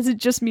music? Is it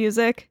just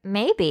music?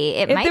 Maybe.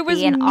 It If might there was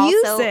be. And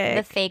also music.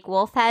 the fake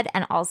wolf head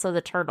and also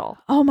the turtle.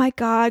 Oh my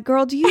god,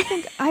 girl, do you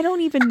think I don't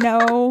even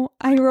know?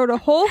 I wrote a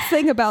whole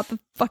thing about the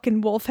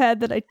fucking wolf head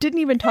that I didn't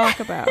even talk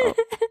about.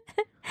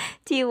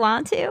 Do you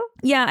want to?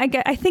 Yeah,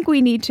 I think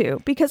we need to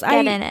because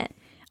Get in it.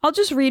 I'll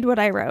just read what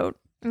I wrote.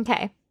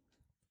 Okay.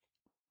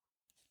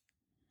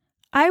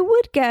 I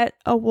would get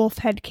a wolf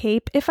head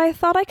cape if I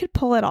thought I could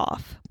pull it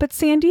off, but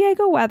San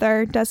Diego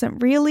weather doesn't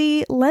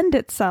really lend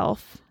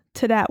itself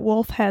to that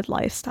wolf head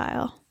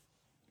lifestyle.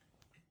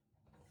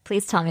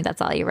 Please tell me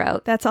that's all you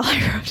wrote. That's all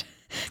I wrote.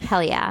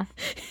 Hell yeah.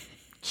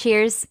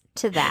 Cheers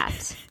to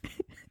that.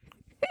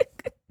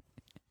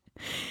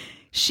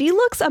 She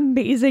looks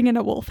amazing in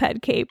a wolf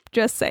head cape,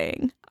 just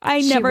saying. I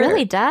never She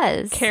really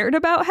does. cared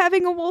about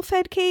having a wolf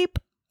head cape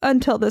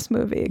until this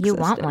movie existed. You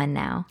want one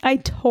now. I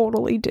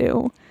totally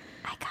do.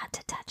 I got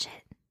to touch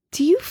it.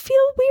 Do you feel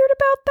weird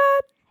about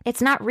that?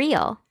 It's not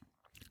real.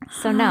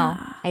 So no,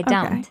 I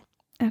don't.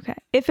 Okay.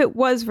 If it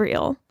was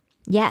real.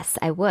 Yes,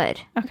 I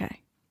would. Okay.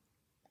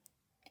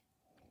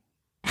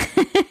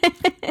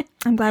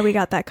 I'm glad we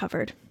got that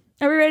covered.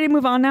 Are we ready to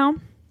move on now?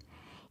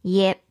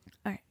 Yep.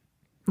 All right.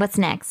 What's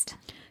next?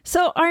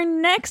 So our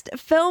next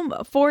film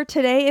for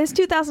today is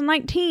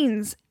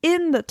 2019's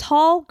In the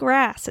Tall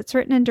Grass. It's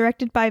written and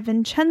directed by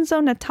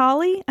Vincenzo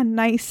Natali, a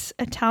nice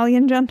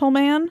Italian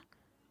gentleman.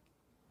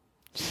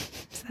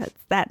 That's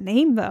that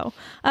name, though.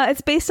 It's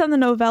based on the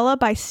novella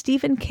by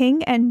Stephen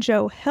King and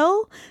Joe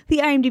Hill. The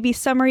IMDb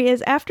summary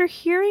is, after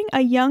hearing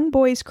a young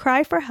boy's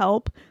cry for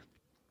help,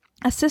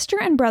 a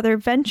sister and brother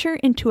venture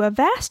into a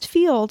vast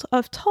field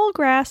of tall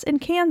grass in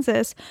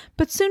Kansas,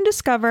 but soon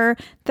discover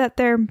that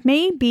there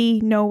may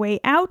be no way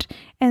out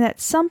and that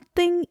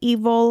something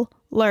evil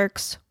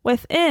lurks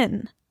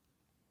within.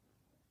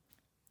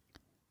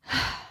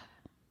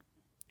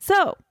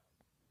 So,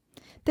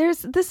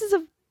 both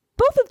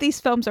of these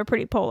films are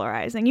pretty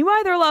polarizing. You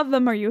either love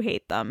them or you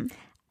hate them.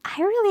 I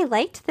really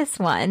liked this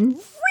one.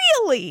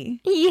 Really?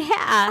 Yeah.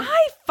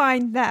 I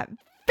find that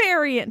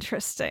very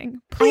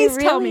interesting. Please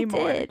tell me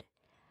more. Did.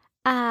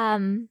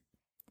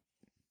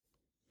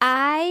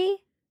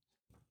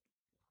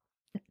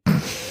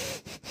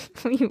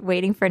 Were you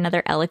waiting for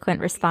another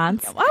eloquent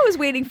response? Well, I was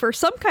waiting for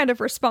some kind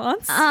of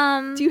response.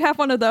 Do you have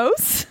one of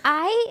those?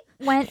 I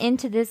went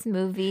into this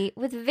movie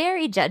with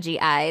very judgy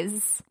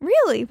eyes.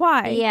 Really?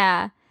 Why?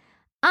 Yeah.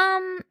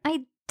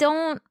 I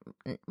don't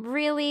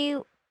really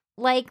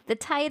like the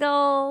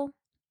title.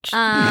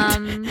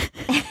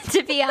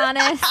 To be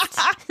honest.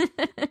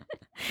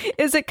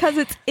 Is it because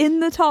it's in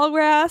the tall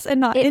grass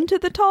and not into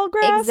the tall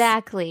grass?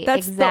 Exactly.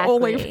 That's the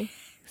only.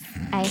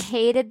 I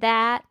hated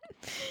that.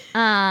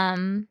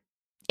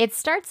 It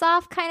starts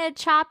off kind of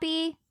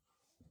choppy.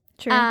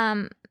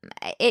 True.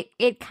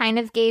 It kind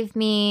of gave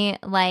me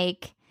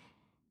like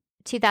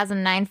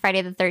 2009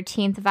 Friday the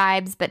 13th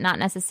vibes, but not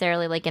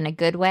necessarily like in a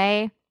good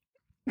way.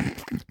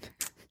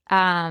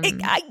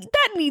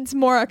 That needs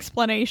more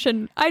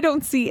explanation. I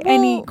don't see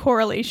any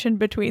correlation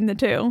between the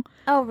two.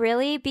 Oh,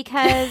 really?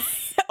 Because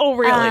oh,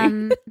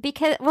 really?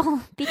 Because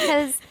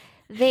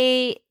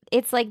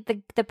it's like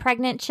the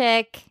pregnant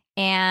chick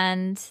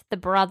and the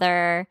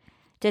brother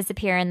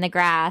disappear in the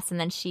grass, and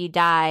then she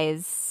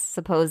dies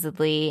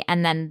supposedly,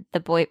 and then the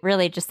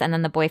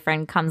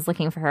boyfriend comes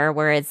looking for her,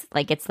 whereas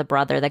like it's the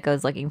brother that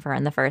goes looking for her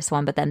in the first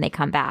one, but then they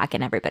come back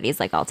and everybody's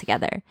like all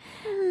together.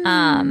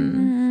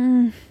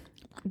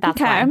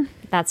 That's okay. why.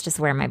 That's just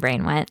where my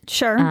brain went.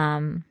 Sure.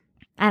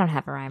 I don't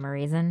have a rhyme or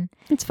reason.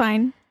 It's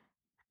fine.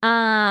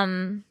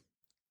 And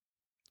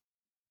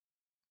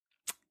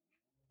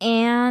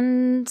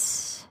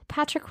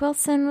Patrick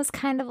Wilson was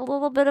kind of a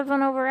little bit of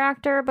an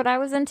overactor, but I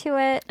was into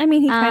it. I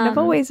mean, he kind of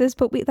always is,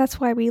 but that's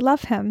why we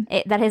love him.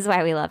 That is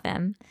why we love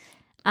him.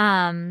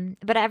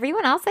 But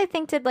everyone else, I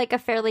think, did like a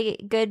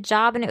fairly good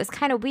job, and it was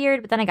kind of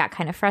weird. But then I got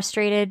kind of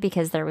frustrated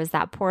because there was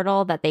that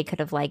portal that they could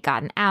have like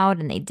gotten out,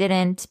 and they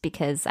didn't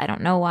because I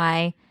don't know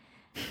why.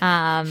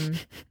 I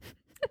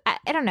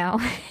don't know.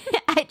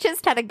 I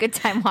just had a good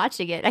time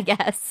watching it, I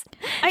guess.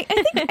 I feel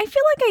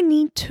like I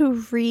need to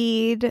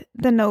read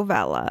the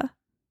novella.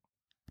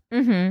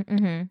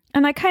 And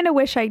I kind of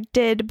wish I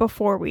did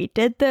before we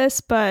did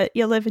this, but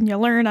you live and you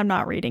learn. I'm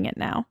not reading it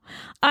now.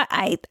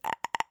 I'm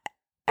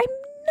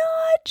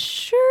not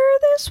sure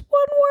this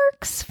one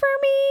works for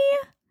me.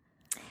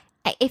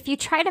 If you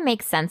try to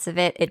make sense of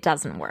it, it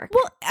doesn't work.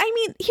 Well, I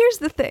mean, here's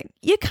the thing.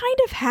 You kind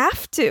of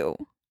have to.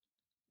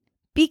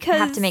 Because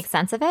You have to make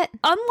sense of it?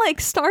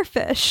 Unlike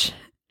Starfish,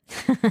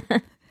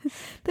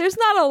 there's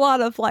not a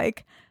lot of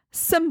like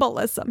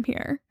symbolism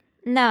here.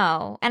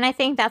 No. And I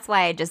think that's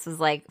why I just was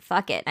like,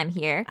 fuck it. I'm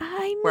here.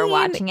 We're mean,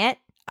 watching it.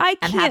 I'm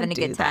having a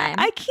good time.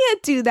 I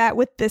can't do that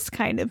with this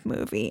kind of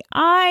movie.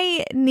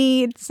 I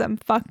need some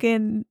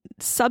fucking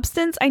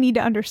substance. I need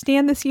to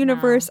understand this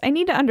universe. I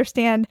need to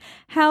understand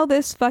how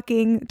this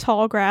fucking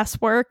tall grass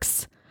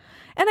works.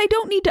 And I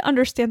don't need to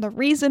understand the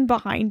reason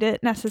behind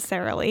it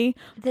necessarily.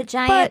 The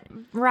giant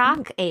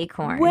rock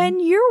acorn.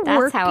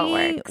 That's how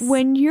it works.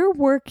 When you're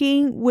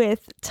working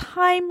with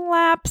time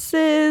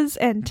lapses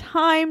and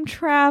time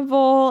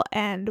travel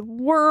and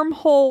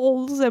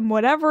wormholes and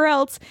whatever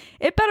else,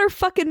 it better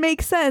fucking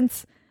make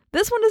sense.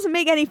 This one doesn't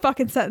make any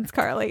fucking sense,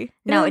 Carly.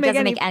 It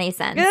doesn't make any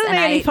sense. It doesn't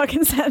make any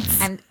fucking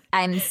sense.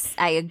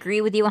 I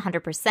agree with you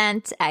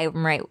 100%.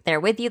 I'm right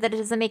there with you that it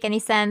doesn't make any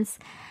sense.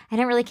 I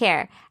don't really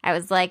care. I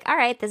was like, all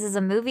right, this is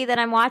a movie that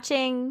I'm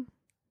watching.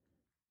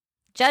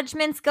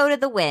 Judgments go to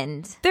the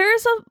wind.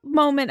 There's a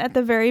moment at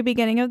the very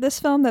beginning of this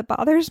film that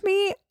bothers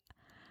me.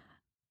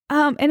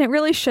 And it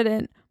really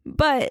shouldn't.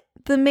 But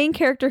the main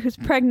character who's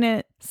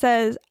pregnant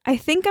says, I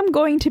think I'm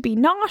going to be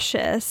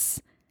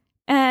nauseous,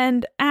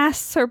 and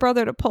asks her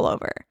brother to pull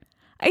over.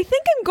 I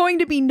think I'm going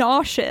to be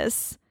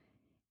nauseous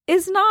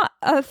is not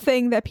a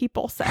thing that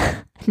people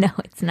say. No,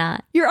 it's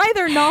not. You're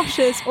either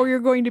nauseous or you're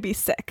going to be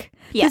sick.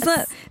 Yes.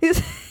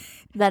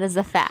 That is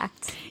a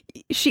fact.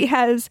 She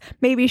has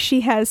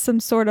some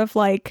sort of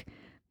like...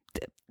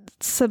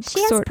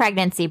 She has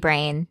pregnancy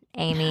brain,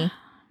 Amy.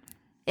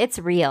 It's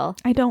real.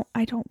 I don't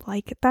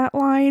like that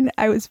line.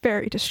 I was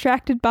very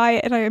distracted by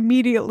it, and I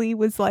immediately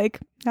was like,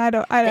 I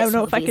don't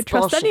know if I could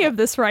trust any of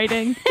this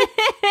writing.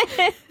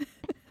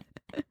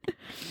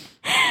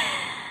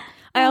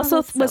 I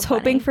also was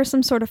hoping for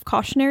some sort of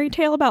cautionary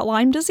tale about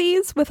Lyme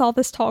disease with all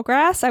this tall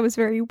grass. I was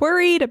very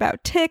worried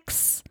about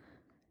ticks.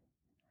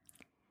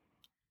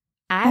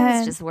 I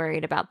was just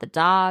worried about the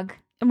dog.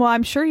 Well,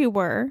 I'm sure you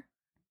were.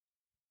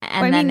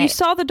 And you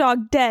saw the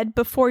dog dead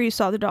before you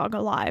saw the dog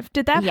alive.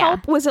 Did that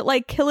help? Was it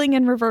like killing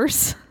in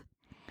reverse?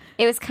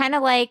 It was kind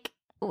of like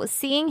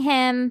seeing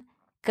him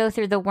go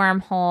through the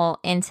wormhole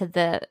into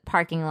the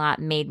parking lot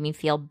made me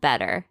feel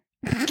better.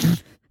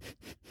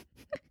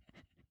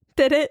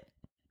 Did it?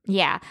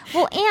 Yeah.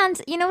 Well,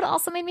 and you know what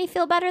also made me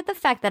feel better? The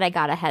fact that I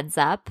got a heads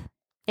up.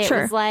 It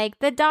was like,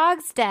 the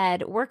dog's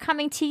dead. We're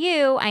coming to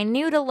you. I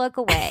knew to look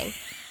away.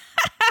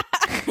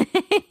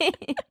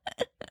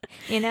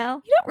 You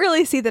know? You don't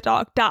really see the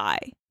dog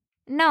die.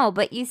 No,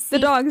 but you see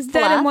the dog's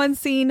dead in one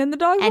scene and the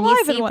dog's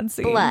alive in one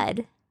scene.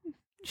 Blood.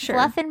 Sure.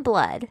 Fluff and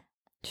blood.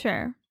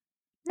 Sure.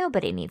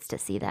 Nobody needs to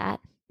see that.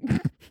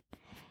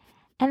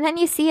 And then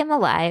you see him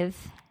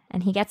alive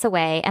and he gets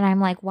away. And I'm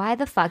like, why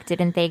the fuck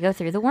didn't they go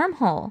through the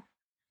wormhole?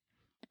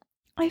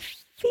 I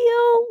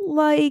feel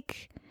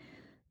like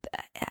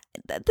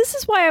this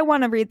is why I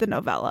want to read the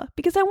novella,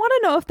 because I want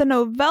to know if the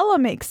novella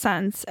makes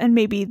sense and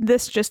maybe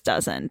this just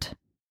doesn't.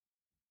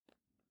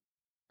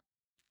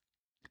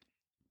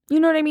 You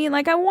know what I mean?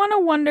 Like, I'm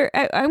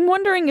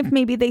wondering if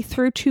maybe they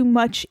threw too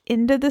much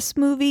into this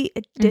movie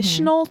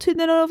additional to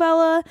the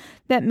novella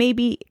that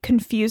maybe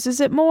confuses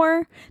it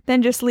more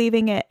than just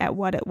leaving it at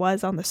what it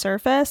was on the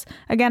surface.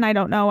 Again, I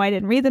don't know. I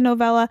didn't read the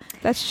novella.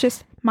 That's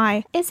just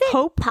my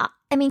hope.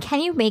 I mean,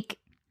 can you make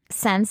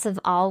sense of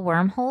all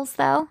wormholes,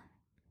 though?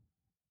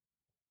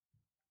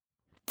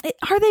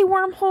 Are they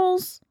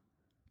wormholes?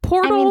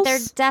 Portals? I mean, they're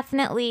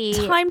definitely...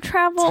 Time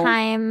travel?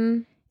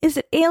 Is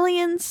it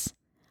aliens?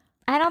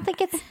 I don't think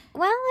it's...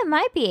 Well, it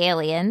might be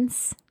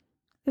aliens.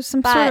 There's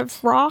some sort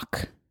of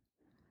rock.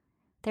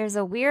 There's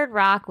a weird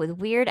rock with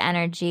weird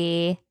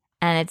energy,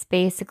 and it's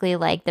basically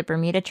like the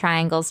Bermuda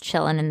Triangle's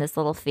chilling in this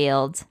little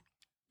field.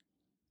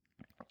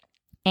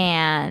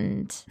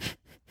 And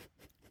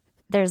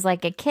there's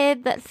like a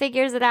kid that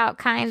figures it out,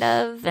 kind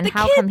of. And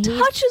how come he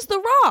touches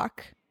the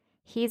rock?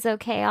 He's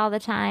okay all the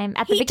time.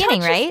 At the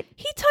beginning, right?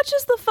 He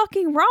touches the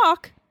fucking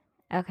rock.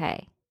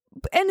 Okay.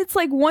 And it's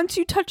like, once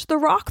you touch the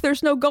rock,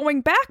 there's no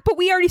going back. But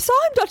we already saw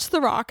him touch the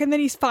rock, and then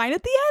he's fine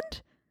at the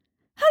end?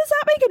 How does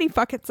that make any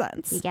fucking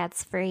sense? He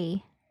gets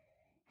free.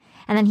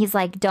 And then he's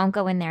like, don't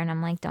go in there. And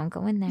I'm like, don't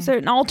go in there. Is there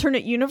an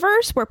alternate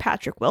universe where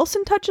Patrick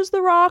Wilson touches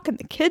the rock and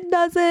the kid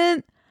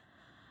doesn't?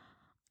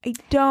 I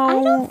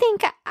don't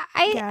think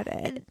I get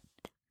it.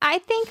 I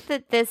think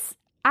that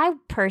I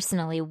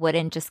personally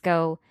wouldn't just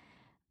go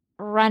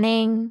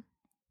running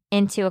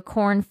into a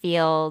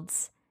cornfield.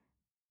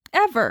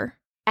 Ever.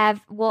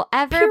 Ever,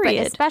 period.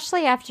 But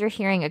especially after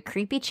hearing a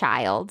creepy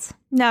child.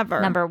 Never.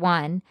 Number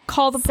one.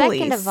 Call the police.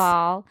 Second of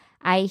all,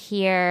 I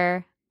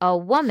hear a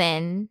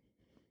woman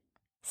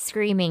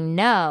screaming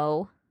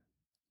no.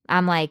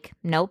 I'm like,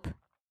 nope.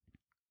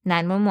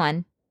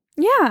 911.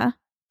 Yeah.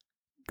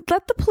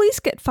 Let the police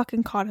get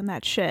fucking caught in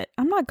that shit.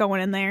 I'm not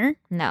going in there.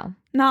 No.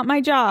 Not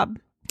my job.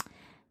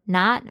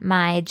 Not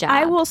my job.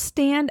 I will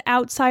stand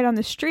outside on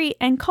the street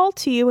and call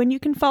to you, and you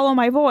can follow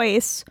my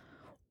voice.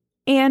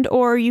 And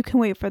or you can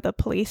wait for the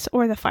police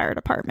or the fire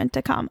department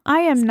to come. I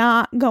am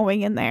not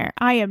going in there.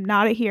 I am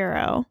not a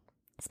hero.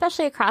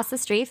 Especially across the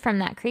street from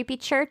that creepy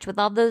church with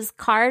all those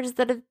cars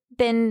that have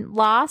been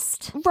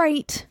lost.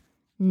 Right.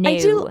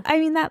 No. I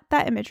mean, that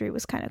imagery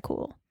was kind of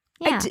cool.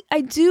 Yeah.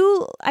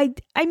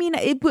 I mean,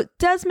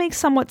 does make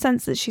somewhat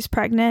sense that she's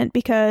pregnant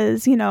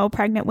because,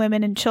 pregnant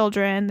women and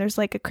children, there's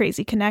like a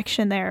crazy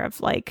connection there of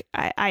like,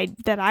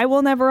 that I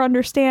will never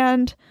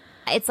understand.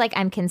 It's like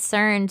I'm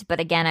concerned, but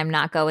again, I'm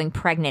not going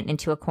pregnant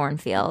into a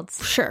cornfield.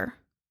 Sure.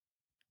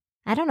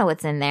 I don't know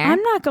what's in there.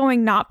 I'm not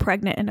going not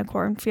pregnant in a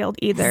cornfield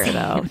either,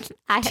 though.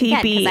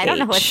 TBH. I don't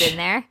know what's in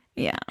there.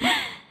 Yeah.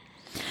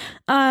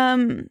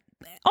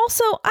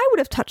 Also, I would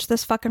have touched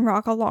this fucking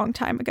rock a long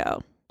time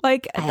ago.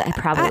 Like, I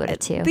probably would have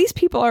too. These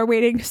people are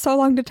waiting so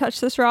long to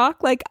touch this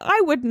rock. Like,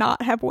 I would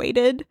not have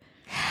waited.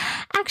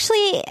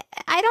 Actually,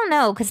 I don't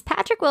know, because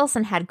Patrick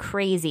Wilson had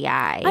crazy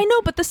eyes. I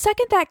know, but the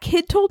second that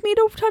kid told me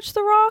to touch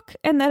the rock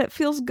and that it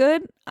feels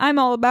good, I'm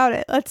all about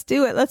it. Let's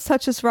do it. Let's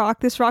touch this rock.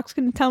 This rock's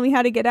going to tell me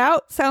how to get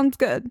out. Sounds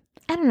good.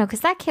 I don't know,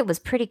 because that kid was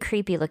pretty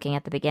creepy looking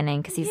at the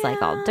beginning, because he's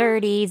like all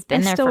dirty. He's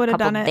been there for a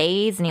couple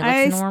days, and he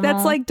looks normal.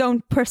 That's like,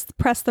 don't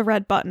press the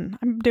red button.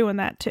 I'm doing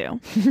that too.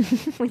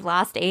 We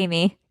lost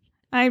Amy.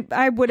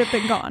 I would have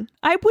been gone.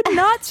 I would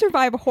not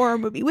survive a horror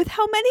movie. With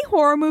how many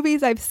horror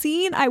movies I've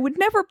seen, I would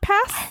never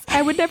pass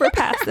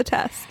the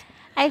test.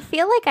 I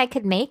feel like I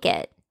could make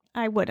it.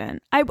 I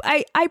wouldn't.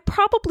 I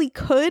probably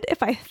could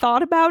if I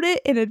thought about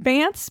it in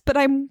advance, but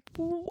I'm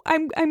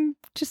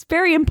just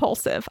very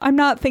impulsive. I'm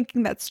not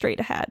thinking that straight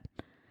ahead.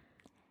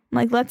 I'm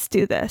like, let's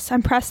do this.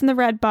 I'm pressing the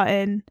red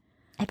button.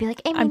 I'd be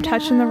like, Amy, I'm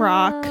touching the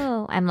rock.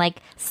 I'm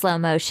like slow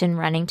motion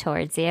running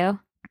towards you.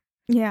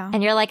 Yeah.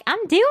 And you're like,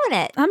 I'm doing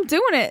it. I'm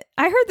doing it.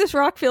 I heard this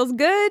rock feels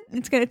good.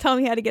 It's going to tell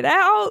me how to get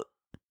out.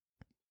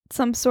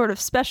 Some sort of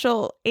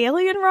special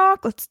alien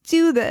rock. Let's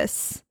do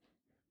this.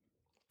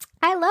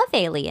 I love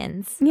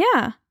aliens.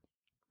 Yeah.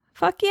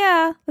 Fuck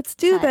yeah. Let's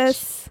do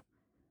this.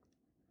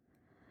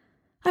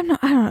 I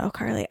don't know,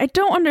 Carly. I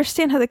don't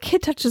understand how the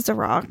kid touches the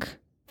rock.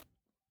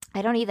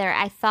 I don't either.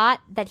 I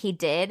thought that he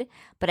did,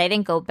 but I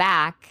didn't go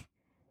back.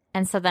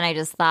 And so then I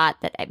just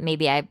thought that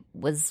maybe I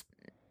was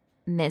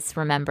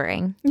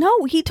misremembering.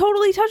 No, he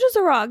totally touches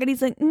the rock and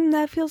he's like,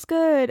 that feels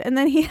good. And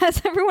then he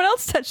has everyone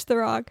else touch the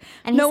rock.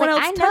 And no he's one like,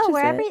 else I know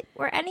touches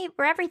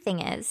where everything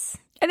is.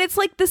 And it's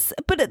like this,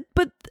 but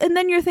and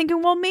then you're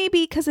thinking, well,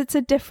 maybe because it's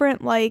a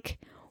different like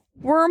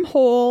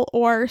wormhole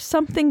or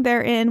something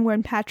therein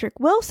when Patrick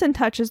Wilson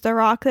touches the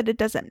rock, that it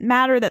doesn't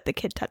matter that the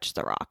kid touched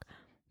the rock.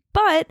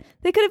 But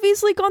they could have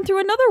easily gone through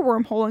another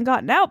wormhole and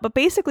gotten out. But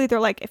basically, they're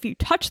like, if you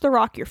touch the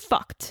rock, you're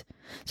fucked.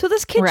 So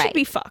this kid should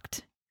be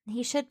fucked.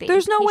 He should be.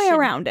 There's no way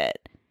around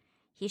it.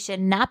 He should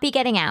not be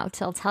getting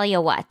out. I'll tell you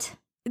what.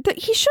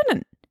 He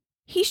shouldn't.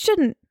 He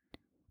shouldn't.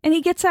 And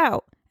he gets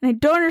out. And I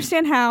don't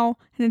understand how.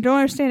 And I don't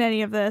understand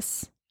any of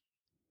this.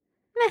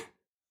 Meh.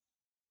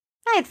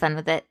 I had fun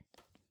with it.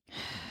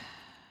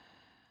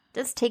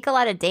 Just take a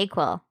lot of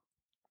Dayquil.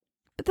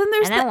 But then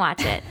there's then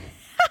watch it.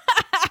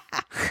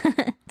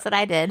 That's what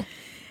I did. And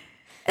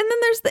then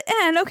there's the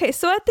end. Okay,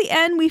 so at the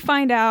end we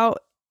find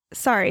out.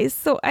 Sorry,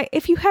 so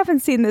if you haven't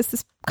seen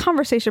this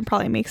conversation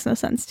probably makes no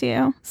sense to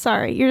you.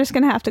 Sorry, you're just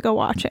gonna have to go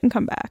watch it and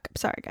come back. I'm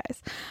sorry,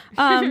 guys.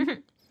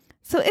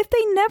 So if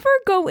they never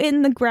go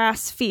in the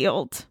grass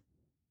field,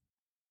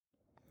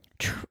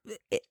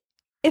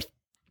 if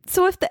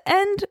the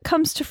end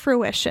comes to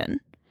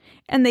fruition,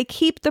 and they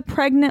keep the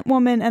pregnant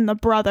woman and the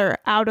brother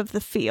out of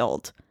the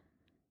field,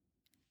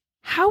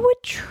 how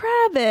would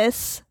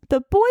Travis,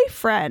 the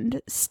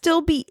boyfriend,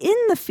 still be in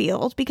the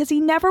field? Because he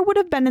never would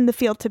have been in the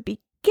field to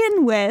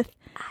begin with.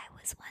 I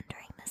was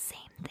wondering the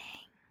same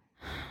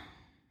thing.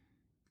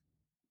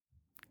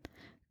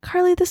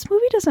 Carly, this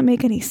movie doesn't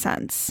make any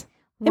sense.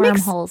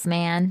 Wormholes,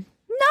 man.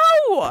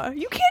 No!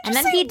 You can't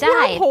just say died.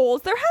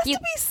 wormholes. There has to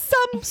be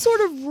some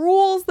sort of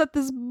rules that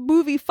this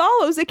movie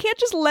follows. It can't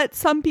just let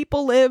some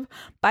people live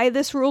by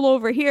this rule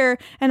over here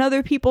and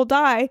other people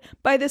die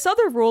by this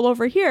other rule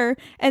over here,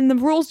 and the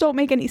rules don't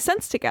make any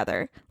sense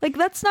together. Like,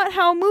 that's not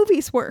how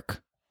movies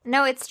work.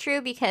 No, it's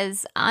true,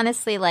 because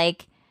honestly,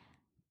 like,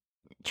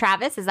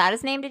 Travis, is that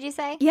his name, did you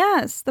say?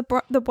 Yes, the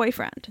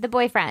boyfriend. The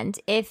boyfriend.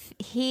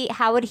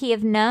 How would he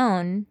have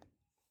known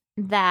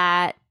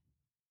that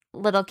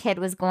little kid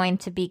was going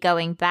to be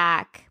going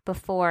back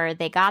before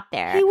they got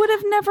there? He would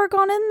have never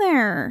gone in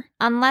there.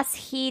 Unless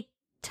he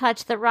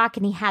touched the rock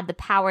and he had the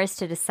powers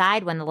to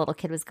decide when the little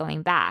kid was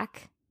going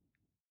back.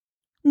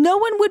 No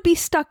one would be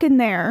stuck in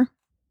there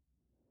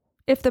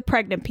if the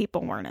pregnant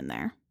people weren't in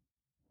there.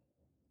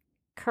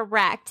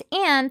 Correct.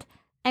 And,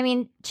 I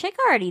mean, Chick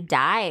already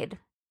died.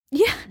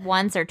 Yeah.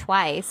 Once or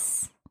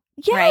twice.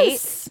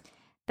 Yes. Right?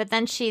 But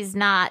then she's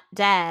not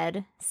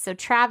dead. So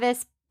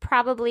Travis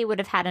probably would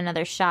have had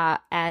another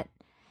shot at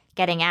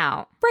getting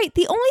out. Right.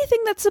 The only thing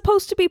that's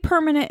supposed to be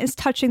permanent is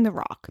touching the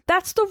rock.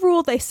 That's the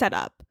rule they set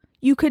up.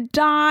 You could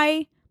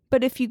die,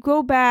 but if you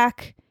go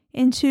back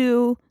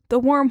into the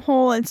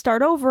wormhole and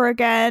start over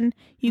again,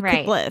 you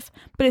could live.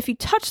 But if you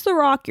touch the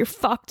rock, you're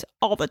fucked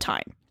all the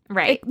time.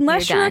 Right.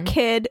 Unless you're a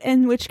kid,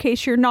 in which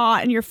case you're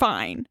not and you're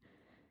fine.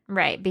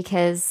 Right.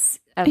 Because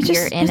of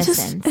your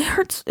innocence. It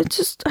hurts. It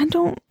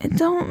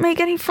don't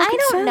make any fucking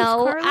sense. I don't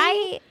know.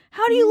 Carly.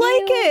 How do you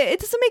like it? It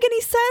doesn't make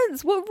any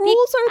sense. What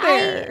rules are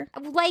there? I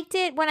liked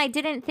it when I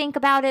didn't think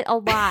about it a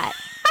lot.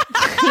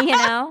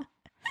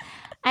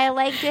 I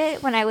liked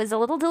it when I was a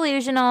little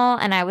delusional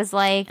and I was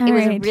like, it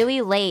was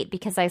really late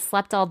because I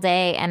slept all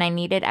day and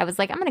I was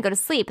like, I'm going to go to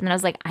sleep. And then I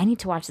was like, I need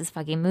to watch this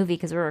fucking movie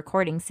because we're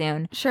recording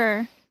soon.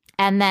 Sure.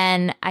 And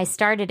then I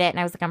started it and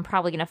I was like, I'm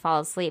probably going to fall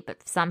asleep,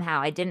 but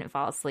somehow I didn't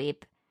fall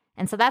asleep.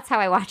 And so that's how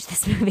I watched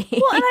this movie.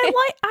 Well, and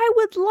I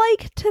would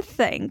like to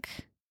think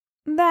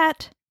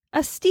that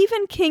a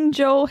Stephen King,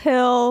 Joe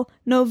Hill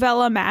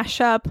novella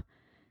mashup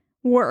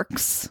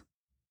works.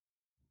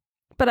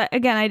 But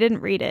again, I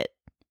didn't read it.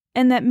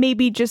 And that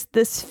maybe just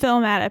this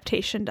film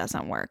adaptation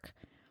doesn't work.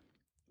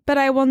 But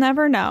I will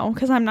never know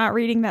because I'm not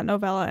reading that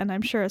novella and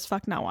I'm sure as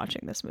fuck not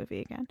watching this movie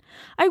again.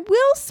 I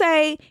will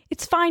say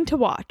it's fine to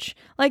watch.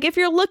 Like if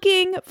you're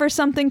looking for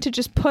something to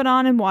just put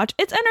on and watch,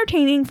 it's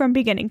entertaining from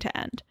beginning to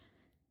end.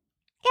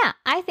 Yeah,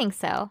 I think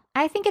so.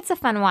 I think it's a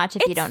fun watch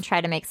if you don't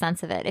try to make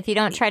sense of it. If you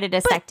don't try to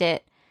dissect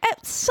it.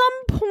 At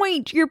some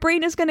point, your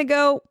brain is going to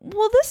go,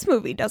 well, this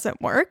movie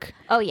doesn't work.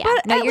 Oh, yeah.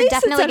 But no, you're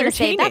definitely going to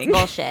say that's entertaining.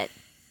 bullshit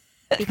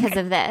because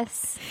of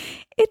this.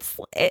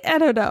 I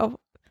don't know.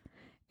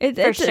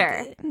 For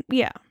sure.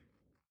 Yeah.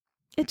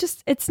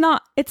 It's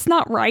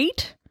not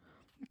right,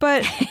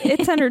 but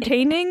it's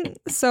entertaining.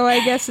 So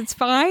I guess it's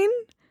fine.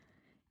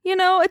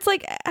 It's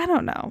like, I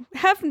don't know.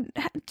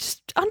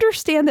 Just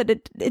understand that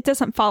it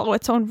doesn't follow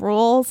its own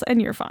rules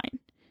and you're fine.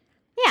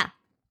 Yeah.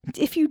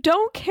 If you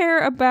don't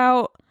care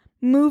about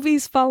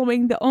movies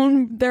following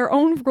their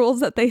own rules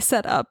that they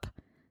set up,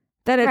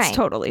 then it's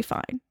totally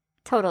fine.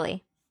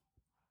 Totally.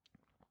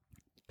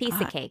 Piece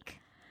of cake.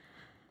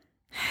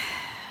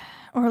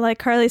 Or like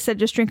Carly said,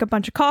 just drink a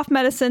bunch of cough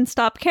medicine,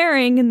 stop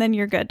caring, and then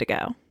you're good to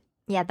go.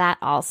 Yeah, that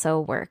also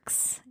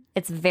works.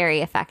 It's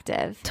very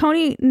effective.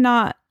 Tony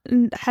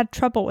had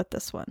trouble with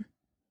this one.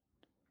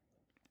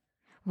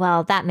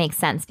 Well, that makes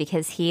sense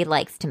because he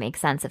likes to make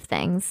sense of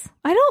things.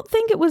 I don't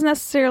think it was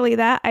necessarily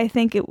that. I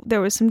think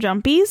there was some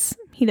jumpies.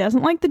 He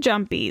doesn't like the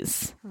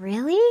jumpies.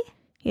 Really?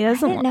 He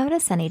doesn't. I didn't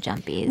notice any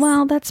jumpies.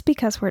 Well, that's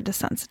because we're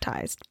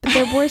desensitized. But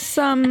there were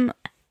some.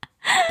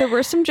 There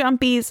were some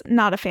jumpies.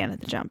 Not a fan of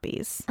the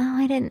jumpies. Oh,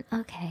 I didn't.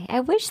 Okay. I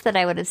wish that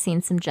I would have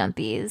seen some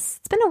jumpies.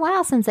 It's been a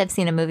while since I've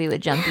seen a movie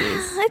with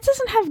jumpies. It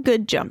doesn't have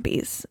good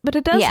jumpies, but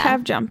it does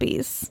have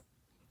jumpies.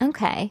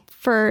 Okay.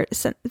 For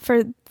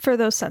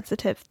those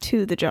sensitive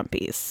to the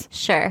jumpies.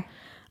 Sure.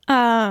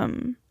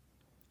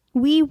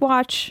 We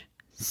watch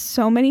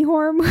so many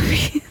horror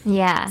movies.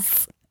 Yeah.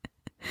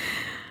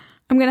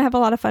 I'm going to have a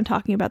lot of fun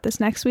talking about this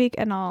next week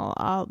and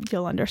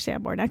you'll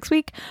understand more next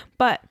week.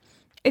 But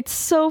it's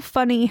so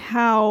funny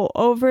how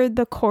over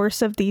the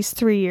course of these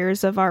 3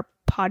 years of our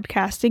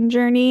podcasting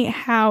journey,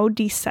 how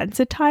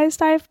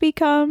desensitized I've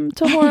become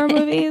to horror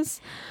movies.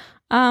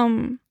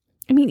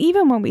 I mean,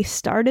 even when we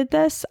started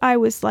this, I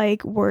was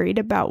like worried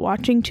about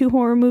watching 2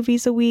 horror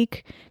movies a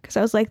week because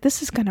I was like,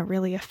 this is going to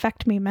really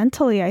affect me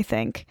mentally, I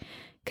think.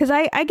 Because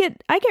I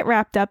get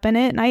wrapped up in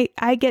it and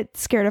I get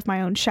scared of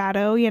my own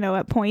shadow,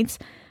 at points.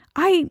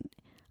 I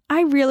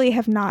really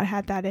have not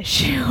had that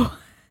issue.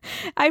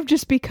 I've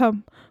just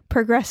become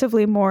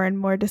progressively more and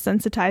more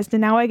desensitized, and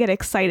now I get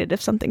excited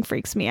if something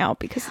freaks me out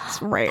because it's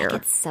rare. I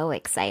get so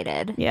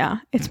excited. Yeah,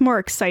 it's more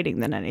exciting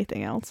than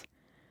anything else.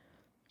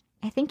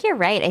 I think you're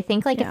right. I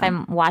think if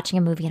I'm watching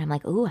a movie and I'm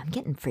like, ooh, I'm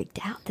getting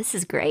freaked out. This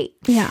is great.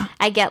 Yeah.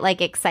 I get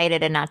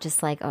excited and not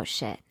just oh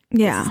shit.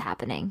 This is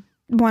happening.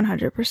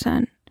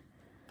 100%.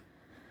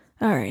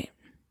 All right.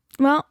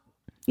 Well,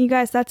 you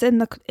guys, that's in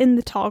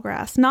the tall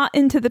grass, not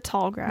into the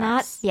tall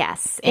grass.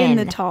 In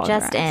the tall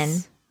just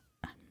grass.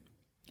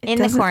 In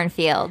the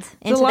cornfield.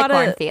 Into the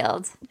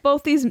cornfield.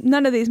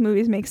 None of these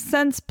movies make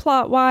sense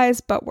plot wise,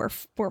 but we're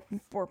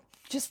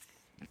just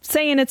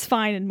saying it's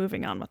fine and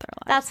moving on with our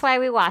lives. That's why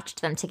we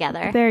watched them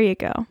together. There you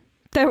go.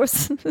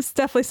 It's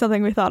definitely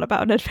something we thought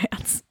about in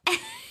advance.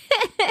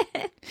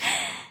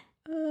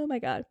 Oh my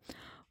god.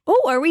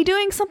 Oh, are we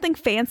doing something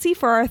fancy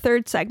for our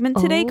 3rd segment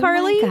today,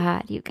 Carly? Oh my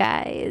god, you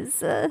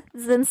guys.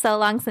 It's been so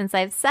long since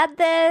I've said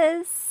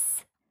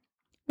this.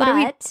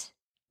 Ask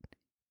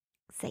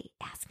me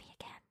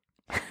again.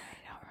 I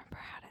don't remember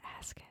how to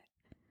ask it.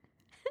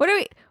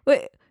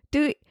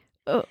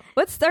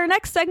 What's our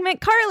next segment,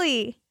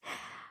 Carly?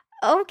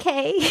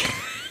 Okay. I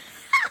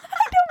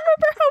don't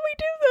remember how we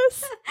do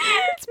this.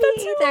 It's been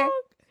too long.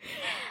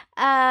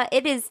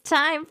 It is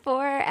time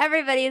for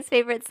everybody's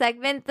favorite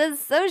segment, the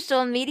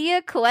social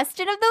media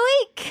question of the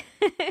week.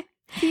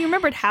 You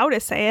remembered how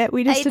to say it.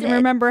 We just didn't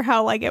remember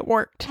how it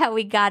worked. How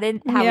we got we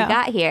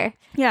got here.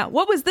 Yeah.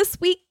 What was this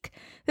week?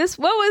 What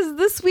was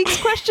this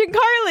week's question,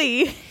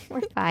 Carly?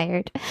 We're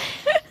fired.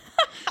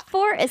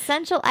 4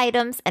 essential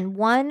items and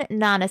 1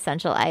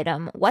 non-essential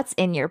item. What's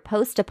in your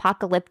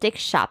post-apocalyptic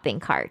shopping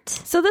cart?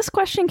 So this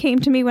question came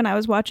to me when I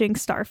was watching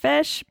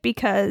Starfish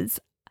because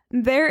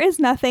there is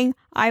nothing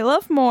I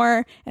love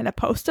more in a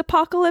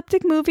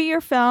post-apocalyptic movie or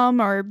film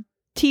or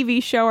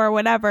TV show or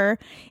whatever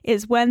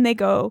is when they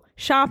go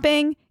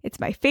shopping. It's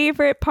my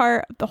favorite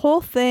part of the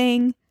whole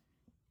thing.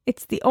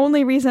 It's the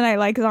only reason I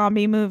like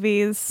zombie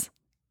movies.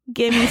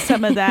 give me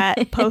some of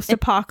that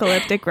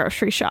post-apocalyptic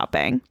grocery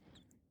shopping.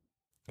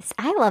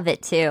 I love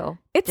it too.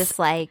 It's just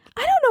like,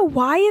 I don't know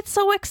why it's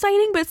so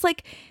exciting, but it's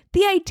like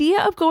the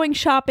idea of going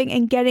shopping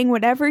and getting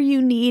whatever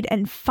you need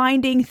and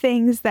finding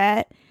things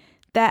that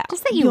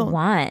just that you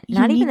want,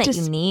 not even that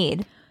you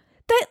need.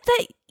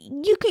 That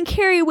you can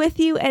carry with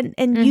you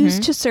and use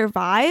to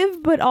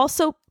survive, but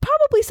also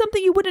probably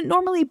something you wouldn't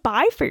normally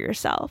buy for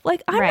yourself.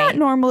 Like, I'm not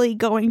normally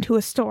going to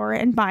a store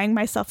and buying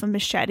myself a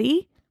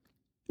machete.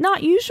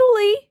 Not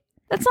usually.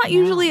 That's not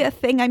usually a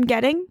thing I'm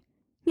getting.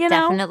 You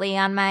know? Definitely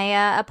on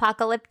my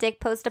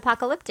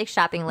post-apocalyptic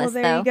shopping list,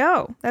 well, there you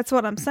go. That's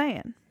what I'm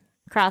saying.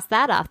 Cross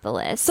that off the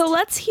list. So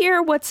let's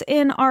hear what's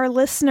in our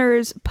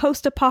listeners'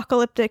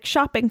 post-apocalyptic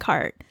shopping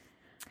cart.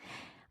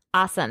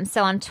 Awesome.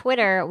 So on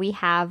Twitter, we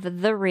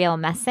have The Real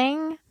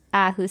Messing,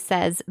 who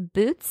says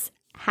boots,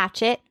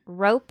 hatchet,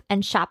 rope,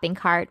 and shopping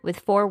cart with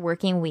 4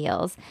 working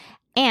wheels,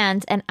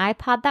 and an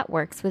iPod that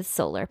works with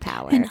solar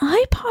power. An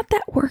iPod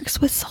that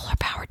works with solar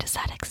power. Does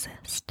that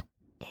exist?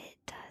 It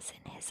does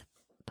in his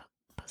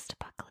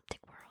post-apocalyptic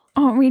world.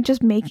 Aren't we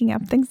just making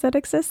up things that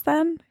exist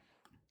then?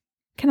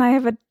 Can I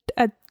have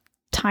a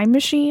time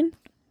machine?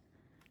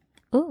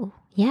 Ooh,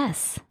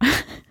 yes.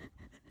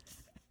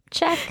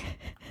 Check.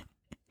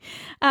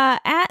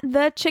 At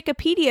the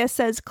Chickapedia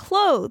says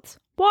clothes,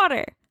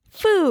 water,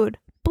 food,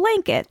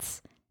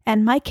 blankets,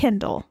 and my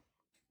Kindle.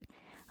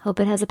 Hope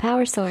it has a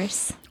power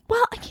source.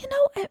 Well, you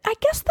know, I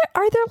guess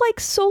are there like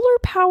solar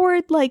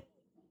powered like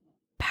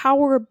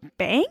power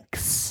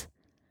banks?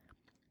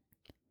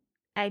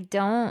 I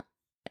don't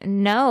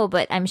know,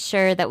 but I'm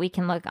sure that we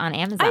can look on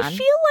Amazon. I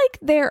feel like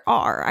there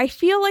are. I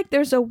feel like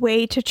there's a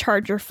way to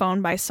charge your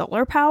phone by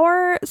solar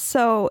power,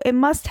 so it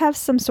must have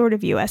some sort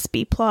of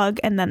USB plug,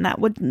 and then that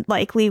would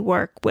likely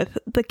work with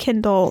the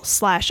Kindle /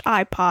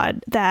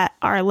 iPod that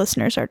our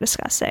listeners are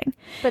discussing.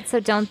 But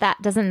so doesn't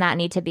that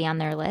need to be on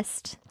their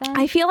list then?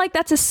 I feel like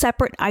that's a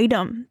separate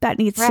item that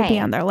needs to be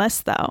on their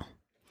list, though.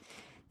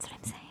 That's what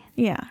I'm saying.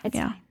 Yeah, it's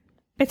fine.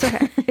 It's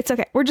okay. It's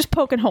okay. We're just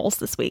poking holes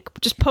this week.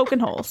 Just poking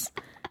holes.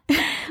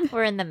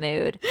 We're in the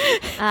mood.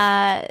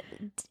 At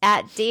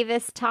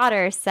Davis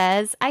Totter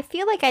says, I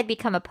feel like I'd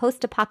become a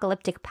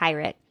post-apocalyptic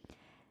pirate.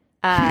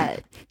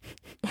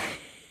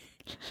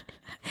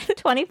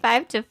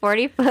 25 to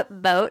 40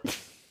 foot boat.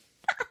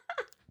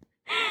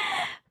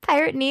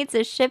 Pirate needs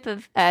a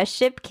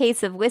ship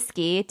case of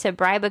whiskey to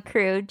bribe a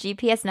crew,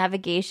 GPS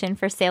navigation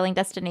for sailing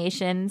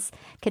destinations,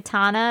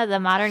 katana, the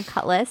modern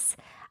cutlass,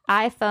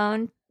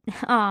 iPhone,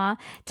 to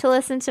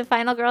listen to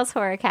Final Girls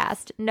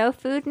Horrorcast. No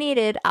food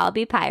needed. I'll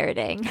be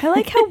pirating. I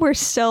like how we're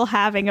still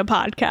having a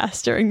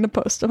podcast during the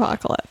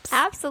post-apocalypse.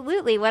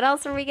 Absolutely. What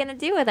else are we going to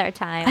do with our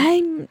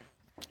time?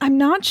 I'm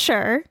not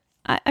sure.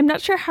 I'm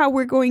not sure how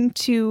we're going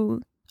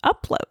to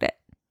upload it.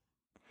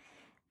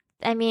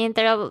 I mean,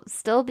 there'll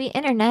still be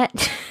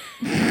internet.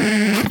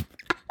 I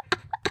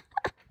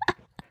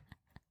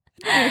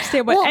don't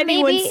understand what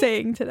anyone's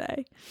saying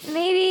today.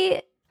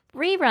 Maybe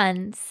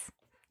reruns.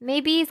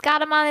 Maybe he's got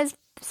them on his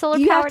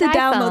solar-powered You have to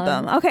download iPhone.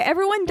 them. Okay,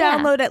 everyone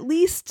download at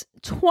least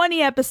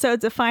 20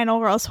 episodes of Final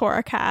Girls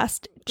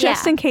Horrorcast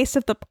just in case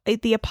of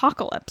the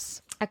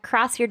apocalypse.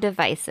 Across your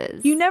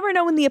devices. You never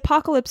know when the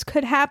apocalypse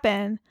could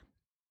happen.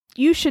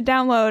 You should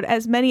download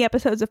as many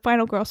episodes of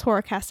Final Girls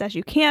Horrorcast as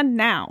you can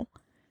now.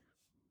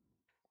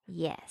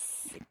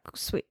 Yes.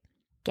 Sweet.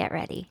 Get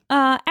ready.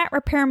 At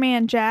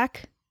Repairman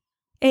Jack,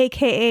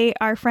 aka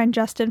our friend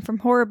Justin from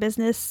Horror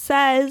Business,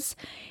 says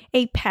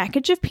a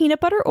package of peanut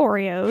butter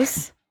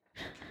Oreos,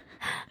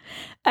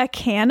 a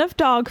can of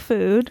dog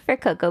food For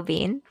Cocoa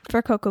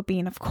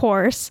Bean, of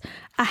course,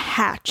 a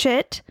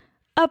hatchet,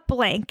 a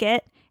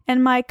blanket,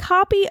 and my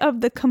copy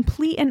of the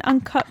complete and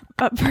uncut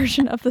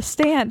version of The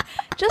Stand.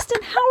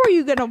 Justin, how are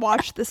you gonna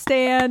watch The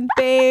Stand,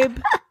 babe?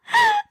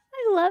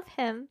 I love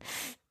him.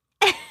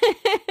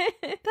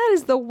 That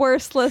is the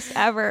worst list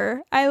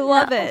ever. I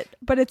love it,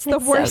 but it's the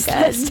worst so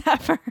good. list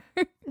ever.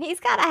 He's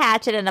got a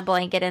hatchet and a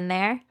blanket in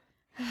there.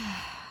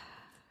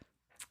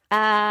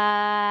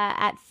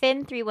 At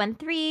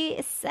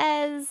Finn313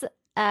 says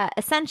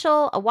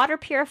essential, a water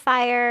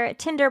purifier,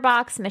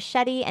 tinderbox,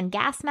 machete, and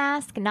gas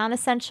mask.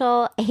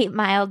 Non-essential, 8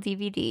 Mile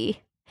DVD.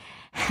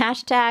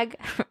 Hashtag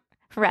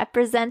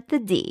represent the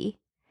D.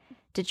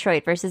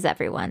 Detroit versus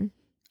everyone.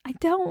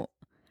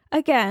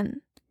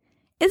 Again,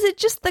 is it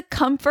just the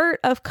comfort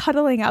of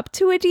cuddling up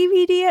to a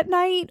DVD at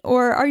night,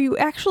 or are you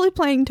actually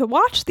planning to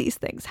watch these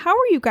things? How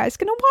are you guys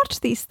going to watch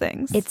these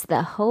things? It's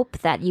the hope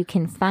that you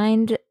can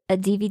find a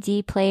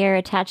DVD player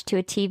attached to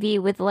a TV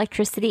with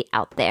electricity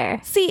out there.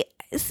 See,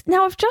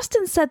 now if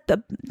Justin said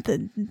the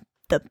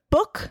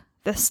book,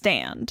 The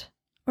Stand,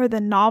 or the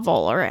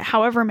novel, or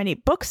however many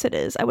books it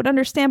is, I would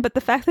understand. But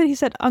the fact that he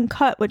said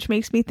uncut, which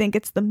makes me think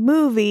it's the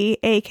movie,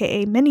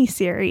 aka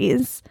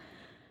miniseries.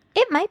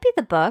 It might be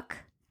the book.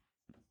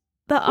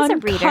 The He's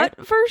uncut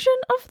version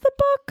of the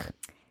book?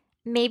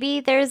 Maybe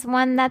there's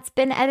one that's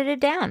been edited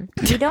down.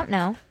 You don't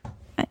know.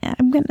 I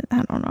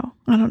don't know.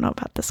 I don't know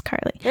about this,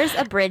 Carly. There's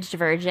abridged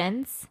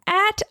versions.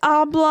 At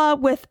Abla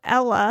with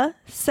Ella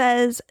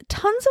says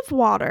tons of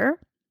water,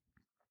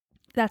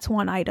 That's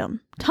one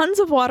item. Tons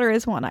of water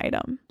is one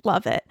item.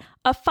 Love it.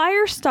 A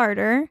fire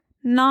starter,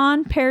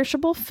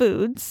 non-perishable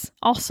foods,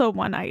 also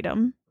one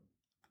item.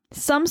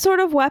 Some sort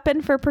of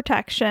weapon for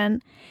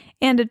protection,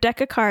 and a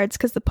deck of cards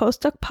because the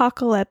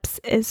post-apocalypse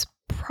is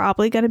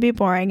probably going to be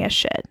boring as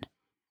shit.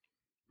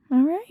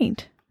 All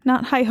right.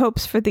 Not high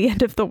hopes for the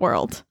end of the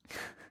world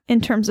in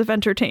terms of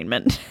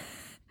entertainment.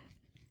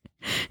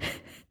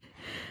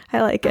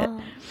 I like it.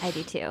 Oh, I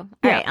do too. All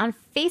right. On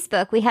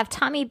Facebook, we have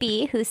Tommy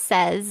B, who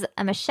says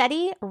a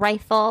machete,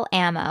 rifle,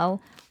 ammo,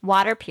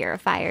 water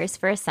purifiers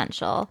for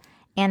essential,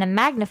 and a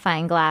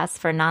magnifying glass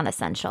for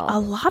non-essential. A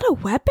lot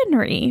of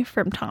weaponry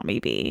from Tommy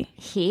B.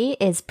 He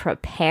is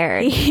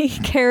prepared. He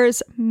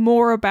cares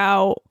more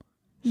about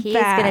He's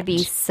that. going to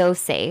be so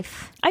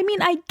safe. I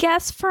mean, I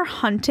guess for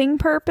hunting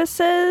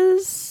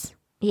purposes,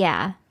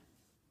 Yeah.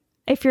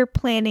 if you're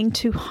planning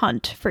to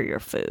hunt for your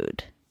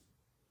food.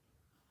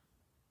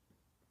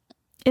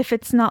 If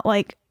it's not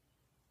like,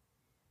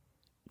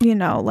 you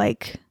know,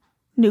 like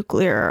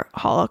nuclear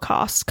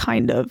holocaust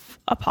kind of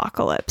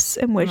apocalypse,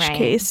 in which Right.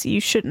 case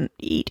you shouldn't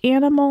eat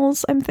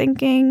animals, I'm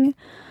thinking,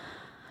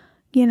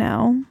 you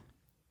know.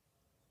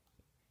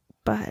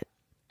 But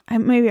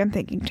maybe I'm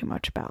thinking too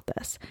much about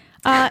this.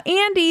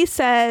 Andy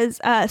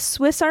says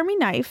Swiss Army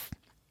knife,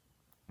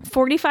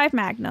 45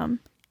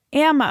 Magnum,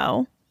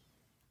 ammo,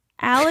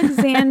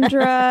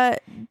 Alexandra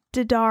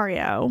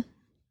Daddario,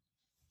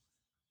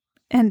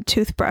 and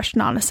toothbrush,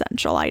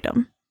 non-essential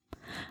item.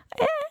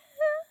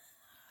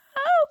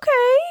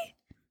 Okay.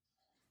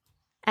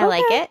 I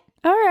like Okay. it.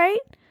 All right.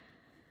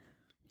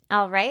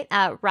 All right.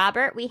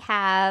 Robert, we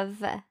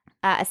have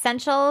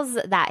essentials,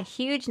 that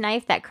huge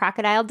knife that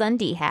Crocodile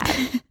Dundee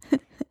had.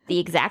 The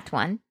exact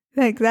one.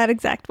 Like that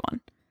exact one.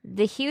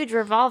 The huge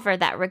revolver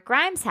that Rick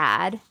Grimes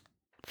had.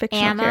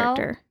 Fictional Ammo.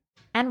 character.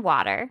 And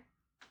water.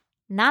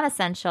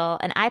 Non-essential,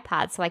 an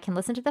iPod so I can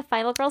listen to the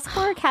Final Girls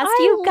Horrorcast. I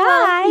You love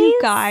guys. you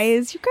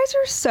guys. You guys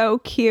are so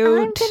cute.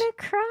 I'm gonna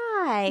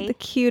cry. The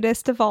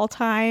cutest of all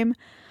time.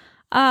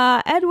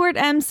 Edward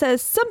M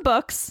says some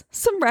books,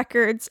 some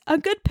records, a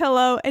good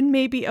pillow, and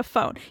maybe a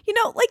phone. You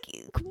know,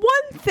 like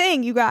one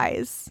thing, you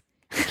guys.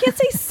 You can't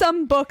say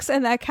some books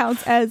and that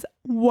counts as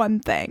one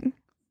thing.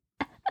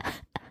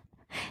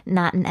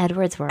 Not in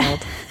Edward's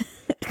world.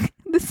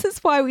 This is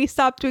why we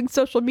stopped doing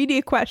social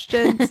media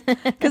questions,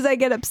 because I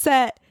get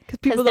upset because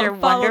people they're don't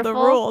follow the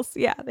wonderful? rules.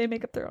 Yeah, they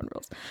make up their own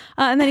rules.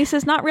 And then he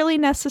says, not really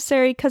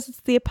necessary because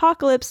it's the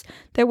apocalypse.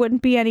 There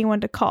wouldn't be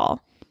anyone to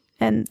call.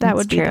 And that That's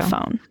would be the true.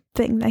 phone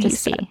thing that he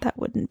Just said. be That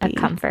wouldn't A be.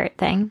 comfort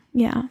thing.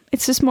 Yeah.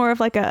 It's just more of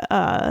like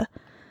a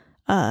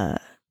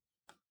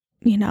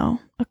you know,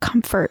 a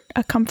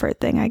comfort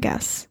thing, I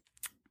guess.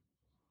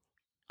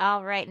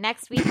 All right.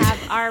 Next we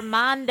have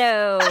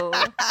Armando.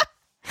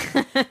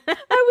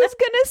 I was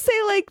gonna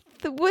say like,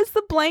 was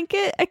the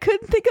blanket? I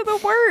couldn't think of the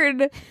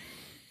word.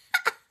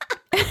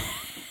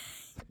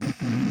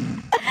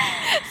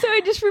 So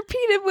I just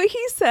repeated what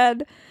he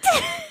said.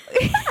 Do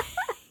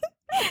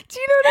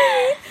you know what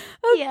I mean?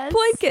 A Yes.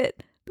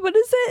 blanket. What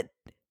is it?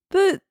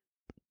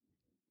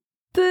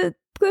 The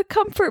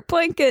comfort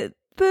blanket.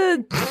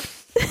 The I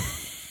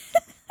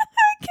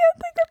can't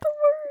think of the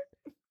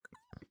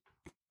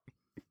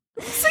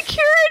word.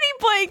 Security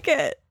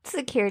blanket.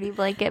 Security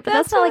blanket. But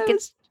that's not what like I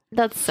it's.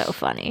 That's so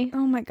funny.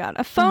 Oh my god.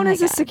 A phone my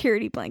is a God.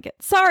 security blanket.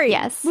 Sorry.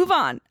 Yes. Move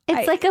on.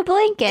 It's like a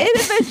blanket. It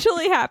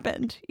eventually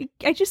happened.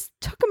 I just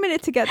took a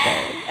minute to get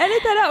there.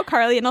 Edit that out,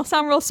 Carly, and I'll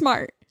sound real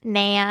smart.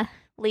 Nah,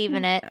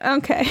 leaving it.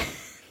 Okay.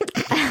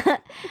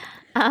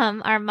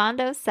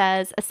 Armando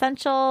says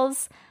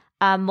essentials,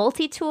 a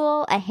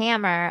multi-tool, a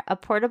hammer, a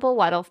portable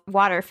waddle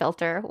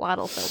filter,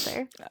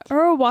 Or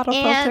a waddle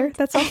And- filter.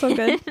 That's also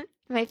good.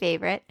 my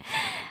favorite,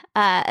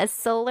 a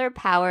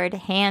solar-powered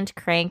hand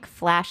crank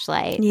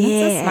flashlight. That's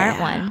a smart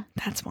one.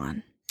 That's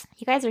one.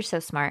 You guys are so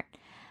smart.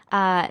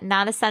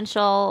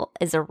 Non-essential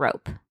is a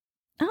rope.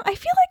 Oh, I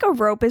feel like a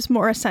rope is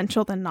more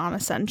essential than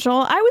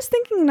non-essential. I was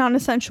thinking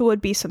non-essential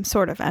would be some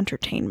sort of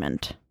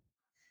entertainment.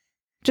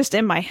 Just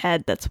in my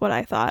head, that's what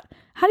I thought.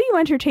 How do you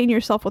entertain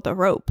yourself with a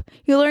rope?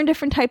 You learn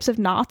different types of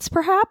knots,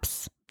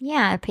 perhaps?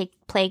 Yeah,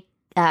 play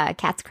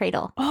cat's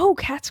cradle. Oh,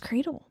 cat's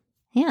cradle.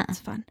 Yeah. That's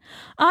fun.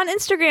 On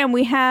Instagram,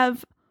 we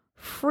have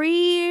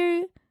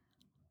Freon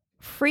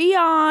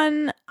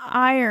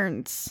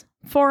Irons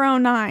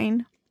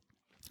 409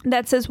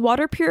 that says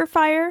water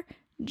purifier,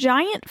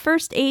 giant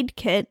first aid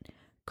kit,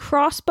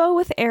 crossbow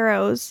with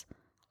arrows,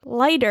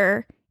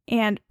 lighter,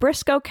 and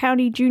Briscoe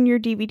County Junior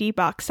DVD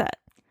box set.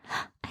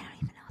 I don't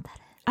even know what that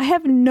is. I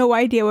have no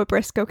idea what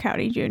Briscoe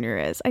County Junior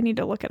is. I need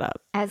to look it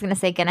up. I was going to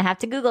say, gonna have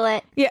to Google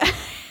it. Yeah, I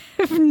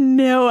have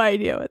no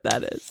idea what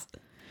that is.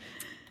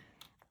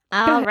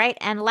 All ahead. right.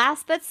 And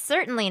last but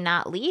certainly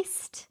not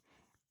least,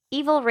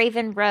 Evil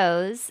Raven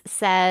Rose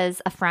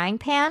says a frying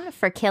pan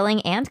for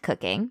killing and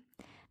cooking,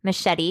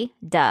 machete,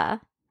 duh,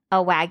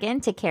 a wagon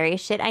to carry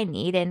shit I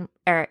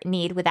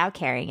need without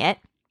carrying it,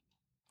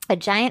 a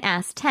giant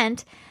ass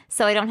tent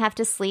so I don't have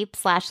to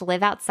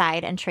sleep/live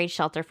outside and trade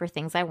shelter for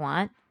things I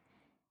want,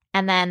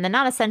 And then the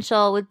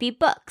non-essential would be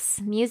books.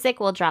 Music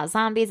will draw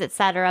zombies,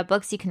 etc.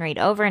 Books you can read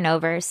over and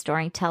over.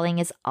 Storytelling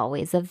is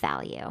always of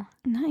value.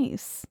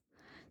 Nice.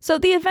 So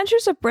The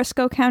Adventures of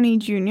Briscoe County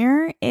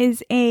Jr.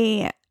 is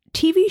a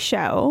TV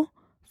show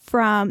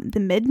from the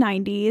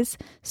mid-90s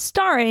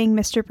starring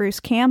Mr.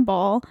 Bruce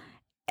Campbell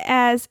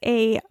as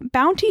a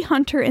bounty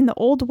hunter in the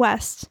Old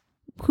West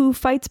who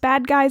fights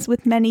bad guys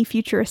with many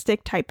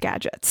futuristic type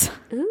gadgets.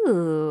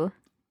 Ooh.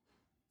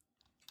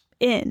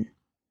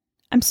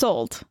 I'm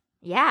sold.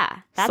 Yeah,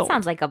 that Sold.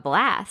 sounds like a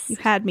blast. You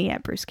had me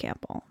at Bruce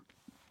Campbell.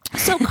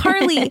 So,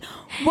 Carly,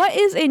 what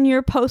is in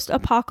your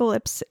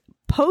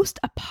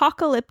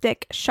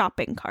post-apocalyptic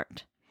shopping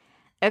cart?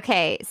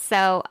 Okay,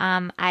 so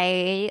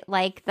I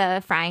like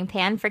the frying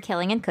pan for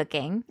killing and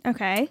cooking.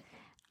 Okay.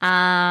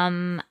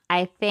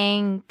 I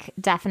think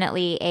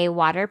definitely a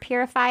water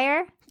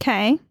purifier,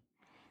 Okay.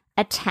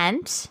 a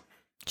tent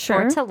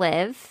Sure. for to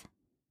live.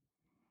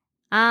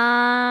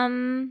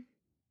 I'll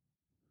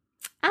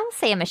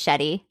say a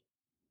machete.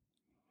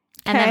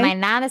 And then Okay. my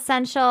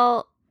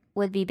non-essential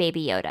would be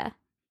Baby Yoda.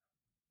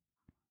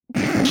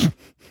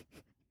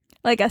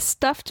 Like a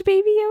stuffed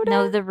Baby Yoda?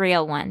 No, the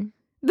real one.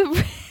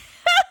 The-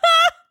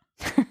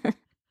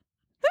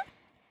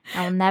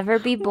 I'll never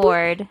be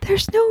bored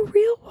There's no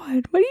real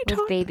one. What are you with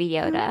talking Baby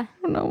Yoda. I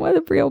don't know what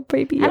the real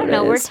Baby Yoda I don't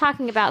know. We're is.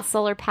 talking about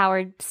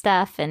solar-powered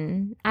stuff,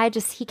 and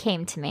he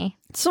came to me.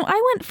 So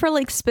I went for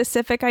like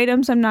specific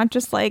items. I'm not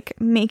just like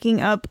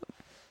making up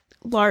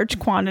large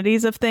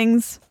quantities of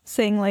things,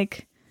 saying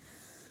like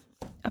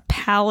a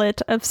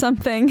pallet of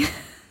something.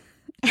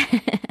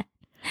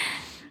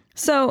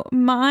 So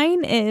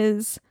mine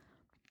is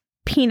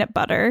peanut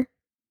butter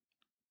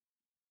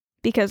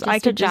because I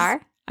Just could a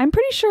jar? I'm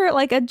pretty sure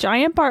like a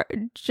giant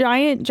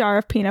jar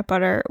of peanut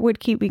butter would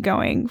keep me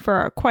going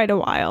for quite a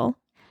while.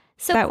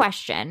 So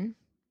question.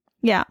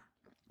 Yeah.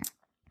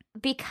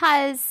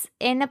 Because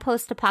in a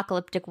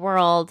post-apocalyptic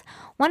world,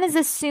 one is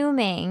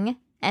assuming,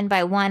 and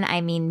by one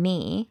I mean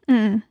me,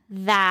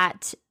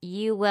 that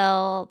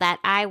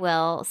I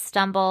will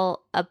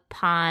stumble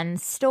upon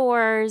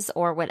stores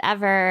or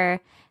whatever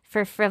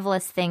for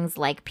frivolous things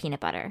like peanut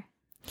butter.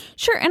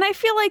 Sure, and I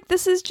feel like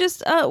this is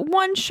just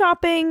one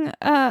shopping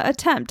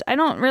attempt. I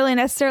don't really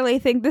necessarily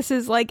think this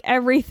is like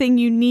everything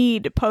you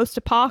need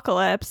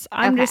post-apocalypse.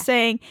 I'm Okay. just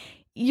saying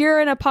you're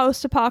in a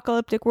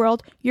post-apocalyptic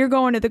world. You're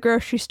going to the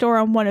grocery store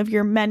on one of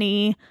your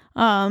many,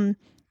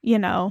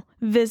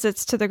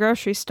 visits to the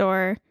grocery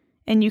store,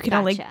 and you can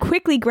only Gotcha.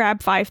 quickly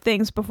grab 5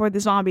 things before the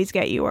zombies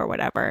get you or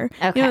whatever.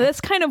 Okay.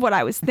 That's kind of what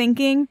I was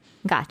thinking.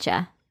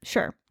 Gotcha.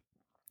 Sure.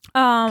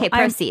 Okay,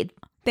 proceed.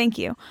 Thank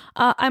you.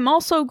 I'm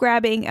also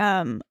grabbing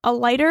a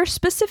lighter,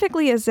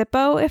 specifically a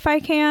Zippo, if I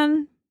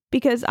can,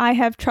 because I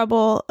have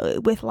trouble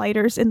with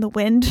lighters in the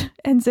wind,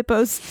 and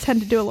Zippos tend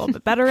to do a little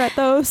bit better at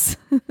those.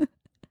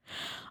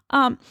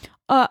 A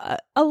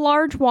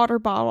large water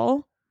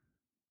bottle.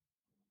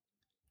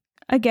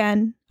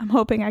 Again, I'm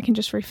hoping I can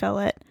just refill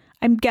it.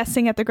 I'm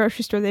guessing at the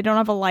grocery store they don't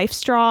have a life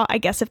straw. I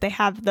guess if they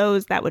have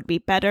those, that would be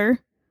better.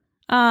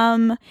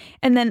 And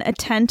then a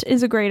tent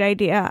is a great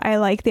idea. I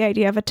like the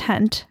idea of a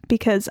tent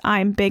because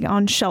I'm big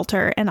on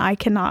shelter and I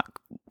cannot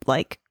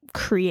like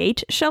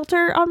create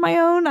shelter on my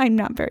own. I'm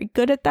not very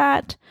good at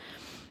that.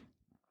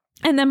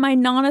 And then my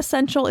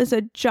non-essential is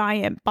a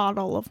giant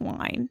bottle of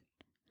wine,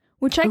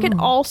 which I could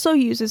also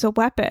use as a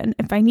weapon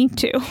if I need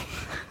to.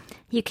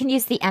 You can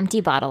use the empty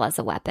bottle as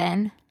a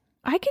weapon,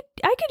 I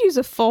could use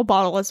a full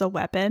bottle as a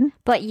weapon.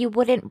 but you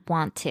wouldn't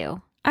want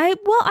to. I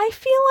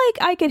feel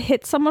like I could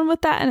hit someone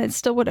with that and it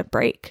still wouldn't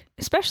break,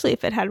 especially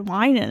if it had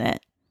wine in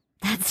it.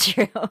 That's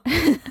true.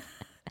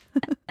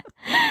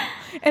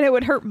 And it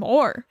would hurt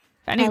more.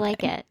 If I anything.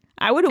 like it.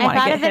 I wouldn't want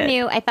to get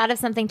hit. I thought of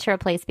something to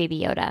replace Baby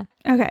Yoda.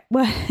 Okay,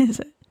 what is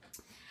it?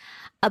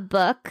 A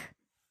book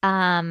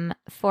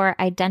for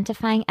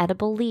identifying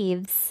edible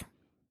leaves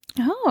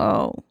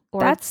Oh,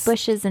 or that's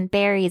bushes and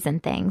berries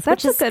and things.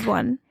 that's which a good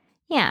one.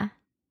 Yeah,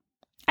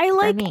 I for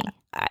like. me.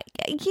 I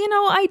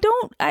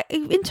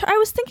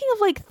was thinking of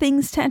like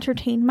things to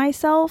entertain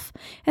myself,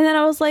 and then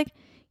I was like,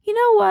 you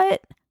know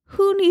what?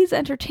 Who needs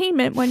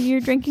entertainment when you're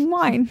drinking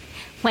wine?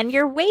 When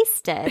you're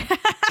wasted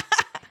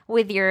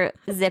with your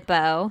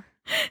Zippo,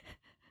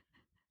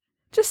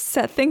 Just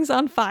set things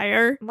on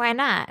fire why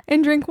not?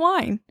 and drink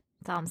wine.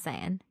 That's all I'm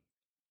saying.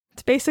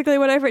 It's basically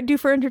what I do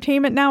for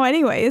entertainment now,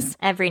 anyways.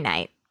 Every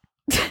night.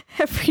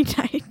 Every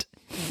night.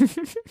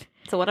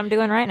 So what I'm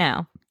doing right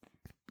now.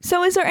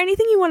 So, is there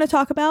anything you want to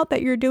talk about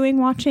that you're doing,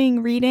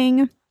 watching,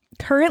 reading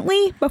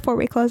currently before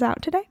we close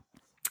out today?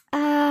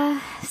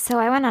 So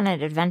I went on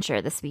an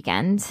adventure this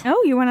weekend.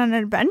 Oh, you went on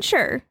an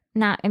adventure.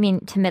 To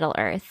Middle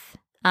Earth.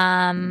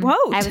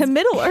 Whoa, to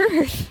Middle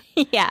Earth.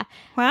 Yeah.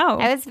 Wow.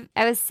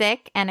 I was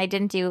sick and I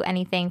didn't do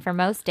anything for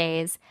most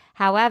days.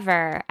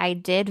 However, I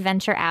did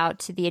venture out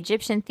to the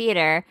Egyptian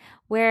theater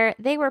where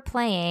they were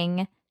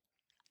playing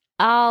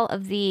all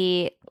of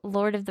the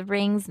Lord of the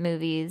Rings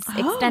movies,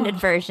 extended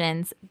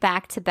versions,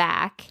 back to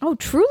back. Oh,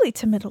 truly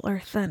to Middle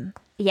Earth then.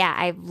 Yeah,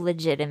 I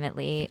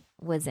legitimately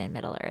was in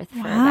Middle Earth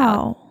for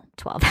Wow.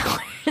 12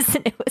 hours,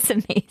 and it was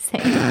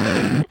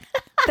amazing.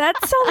 That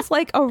sounds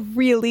like a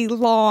really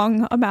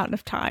long amount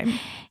of time.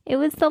 It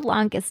was the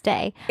longest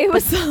day. It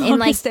was but the in like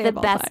longest day the of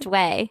all best time.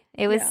 way.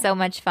 It was so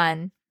much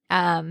fun. Were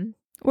and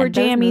those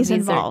jammies movies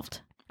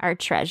involved? Are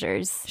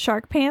treasures.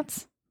 Shark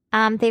pants?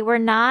 They were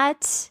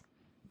not,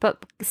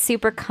 but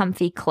super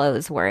comfy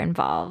clothes were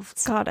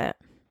involved. Got it.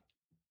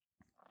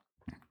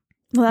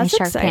 Well, that's My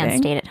shark exciting. pants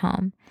stayed at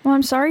home. Well,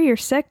 I'm sorry you're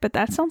sick, but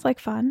that sounds like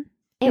fun.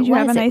 It Did you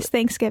have a was. nice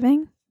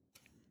Thanksgiving?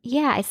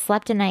 Yeah, I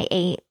slept and I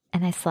ate,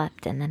 and I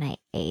slept and then I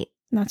ate.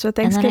 That's what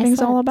And then I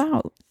Thanksgiving's all slept.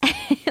 about.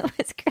 It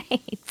was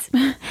great.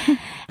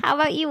 How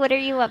about you? What are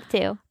you up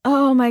to?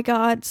 Oh my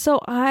God. So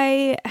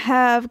I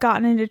have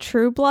gotten into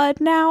True Blood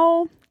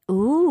now.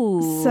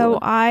 Ooh. So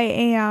I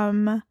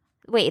am...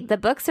 Wait, the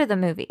books or the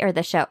movie or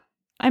the show?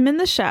 I'm in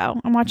the show.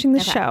 I'm watching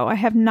the Okay. show. I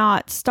have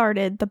not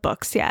started the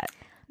books yet.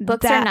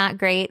 Books are not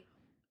great.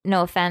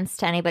 No offense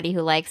to anybody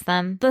who likes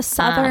them. The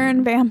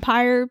Southern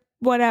vampire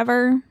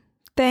whatever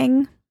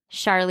thing.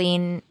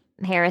 Charlene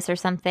Harris or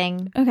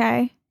something.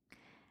 Okay.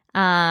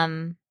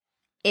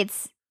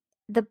 It's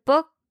the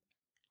book.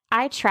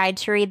 I tried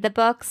to read the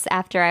books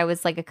after I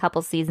was like a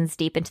couple seasons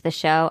deep into the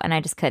show, and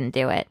I just couldn't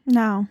do it.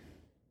 No.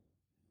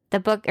 The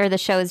book or the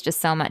show is just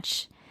so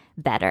much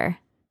better.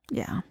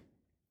 Yeah.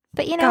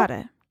 But you know, Got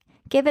it.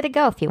 give it a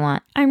go if you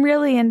want. I'm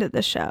really into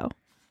the show.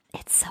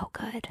 It's so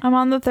good. I'm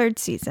on the 3rd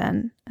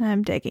season and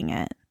I'm digging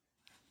it.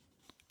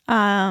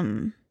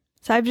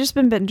 So I've just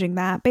been binging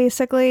that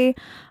basically.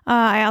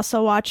 I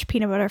also watched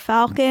Peanut Butter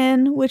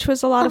Falcon, which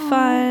was a lot of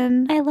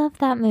fun. I love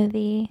that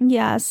movie.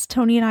 Yes,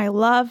 Tony and I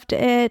loved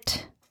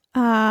it.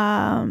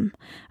 I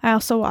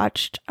also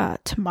watched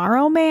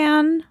Tomorrow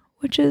Man,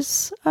 which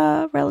is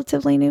a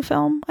relatively new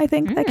film, I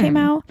think, that came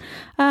out.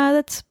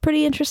 That's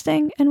pretty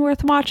interesting and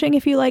worth watching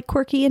if you like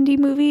quirky indie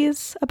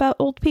movies about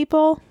old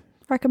people.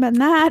 Recommend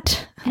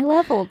that. I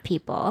love old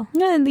people.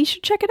 And you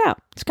should check it out.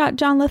 It's got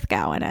John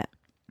Lithgow in it.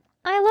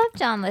 I love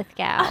John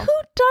Lithgow. Who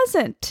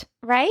doesn't?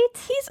 Right?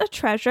 He's a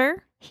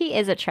treasure. He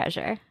is a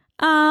treasure.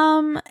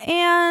 And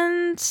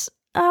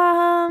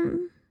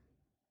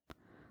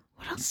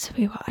what else did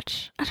we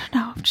watch? I don't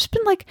know. I've just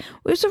been like, it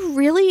was a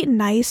really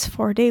nice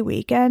 4-day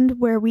weekend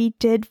where we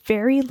did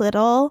very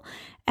little,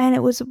 and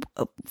it was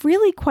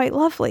really quite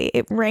lovely.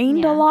 It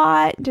rained a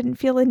lot, didn't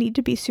feel the need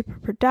to be super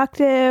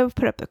productive,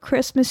 put up the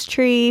Christmas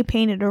tree,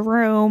 painted a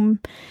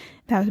room.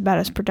 That was about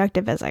as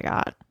productive as I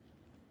got.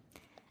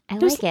 I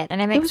like it.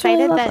 And I'm It was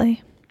really excited that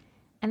lovely.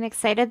 I'm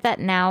excited that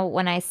now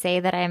when I say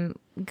that I'm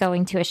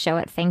going to a show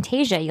at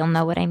Fantasia, you'll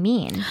know what I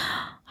mean.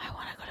 I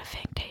want to go to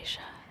Fantasia.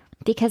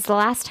 Because the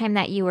last time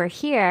that you were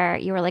here,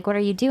 you were like, what are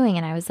you doing?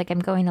 And I was like, I'm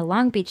going to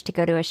Long Beach to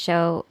go to a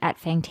show at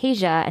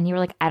Fantasia. And you were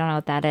like, I don't know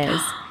what that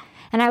is.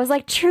 And I was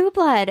like, True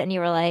Blood. And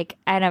you were like,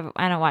 I don't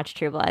watch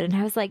True Blood. And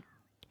I was like,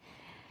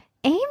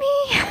 Amy?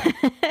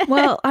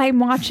 Well, I'm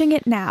watching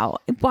it now.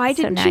 Why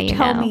So didn't now you you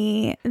tell know.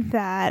 me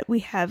that we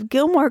have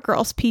Gilmore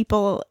Girls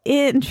people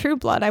in True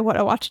Blood? I would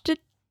have watched it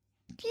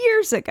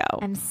years ago.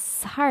 I'm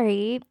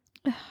sorry.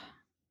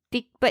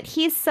 But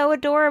he's so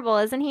adorable,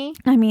 isn't he?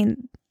 I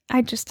mean,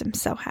 I just am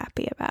so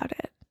happy about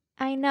it.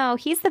 I know.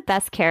 He's the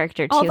best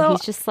character, too. Although-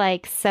 He's just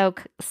like so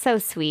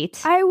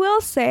sweet. I will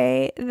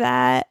say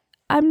that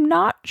I'm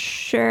not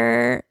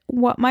sure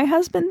what my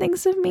husband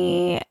thinks of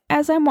me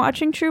as I'm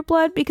watching True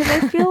Blood, because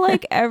I feel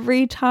like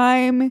every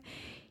time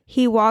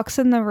he walks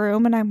in the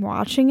room and I'm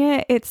watching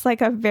it, it's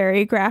like a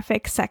very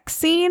graphic sex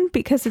scene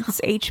because it's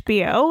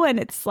HBO and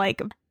it's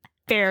like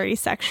very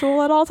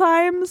sexual at all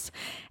times.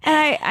 And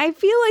I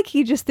feel like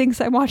he just thinks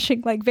I'm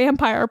watching like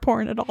vampire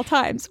porn at all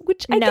times,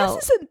 which I No.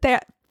 guess isn't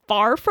that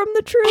far from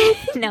the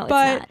truth. No, it's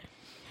but, not.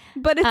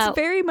 But it's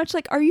very much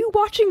like, are you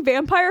watching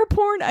vampire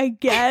porn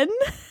again?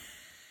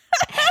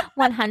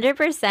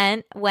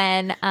 100%.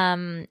 When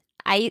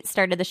I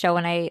started the show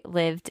when I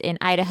lived in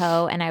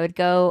Idaho, and I would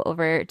go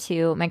over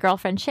to my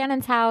girlfriend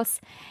Shannon's house,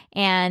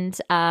 and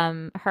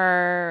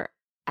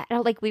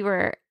we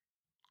were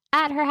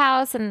at her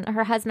house, and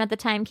her husband at the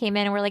time came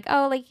in, and we're like,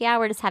 oh, like, yeah,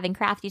 we're just having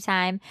crafty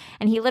time.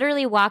 And he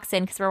literally walks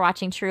in because we're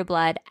watching True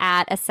Blood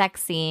at a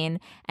sex scene,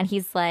 and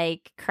he's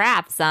like,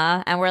 crafts,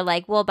 huh? And we're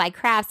like, well, by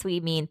crafts we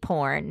mean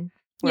porn.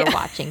 We're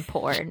watching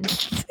porn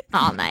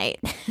all night.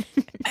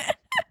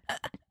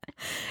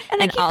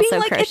 And I And keep also being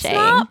like, crocheting. it's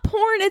not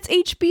porn, it's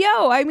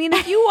HBO. I mean,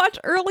 if you watch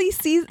early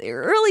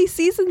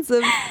seasons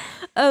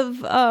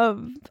of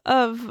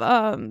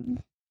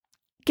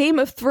Game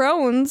of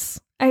Thrones,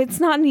 it's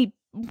not any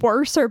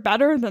worse or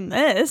better than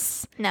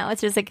this. No, it's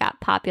just it got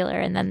popular,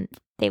 and then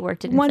they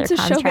worked it into Once their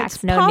a show contracts.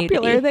 gets No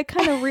popular, nudity. they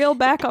kind of reel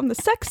back on the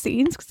sex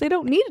scenes because they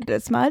don't need it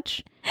as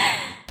much.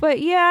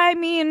 But yeah, I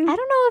mean, I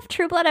don't know if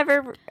True Blood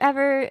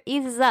ever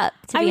eases up.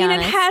 To be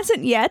honest, it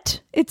hasn't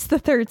yet. It's the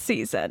 3rd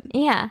season.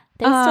 Yeah,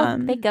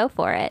 they go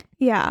for it.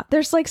 Yeah,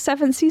 there's like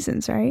 7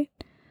 seasons, right?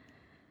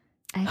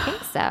 I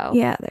think so.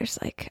 Yeah, there's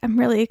like, I'm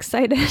really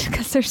excited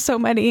because there's so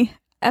many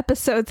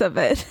episodes of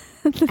it.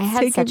 I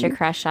had such a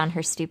crush on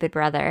her stupid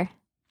brother.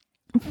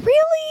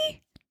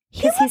 Really?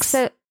 He Because looks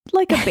he's so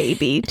like a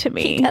baby to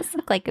me. he does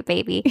look like a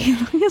baby. He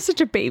has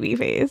such a baby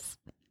face.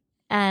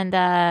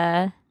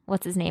 And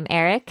what's his name?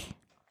 Eric.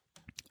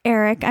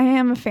 Eric. I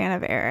am a fan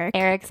of Eric.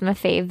 Eric's my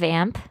fave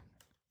vamp.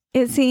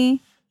 Is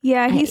he?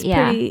 Yeah, he's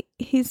yeah. pretty.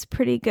 He's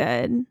pretty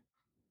good.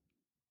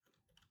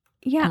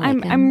 Yeah, I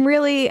like I'm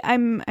really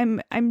I'm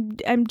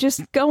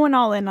just going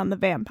all in on the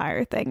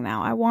vampire thing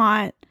now. I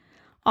want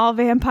all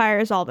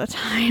vampires all the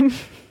time.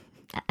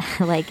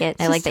 I like it.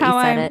 I It's like just that you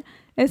how said I'm-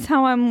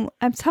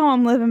 It's how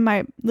I'm living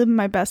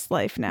my best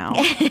life now.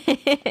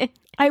 it.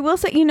 I will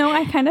say,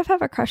 I kind of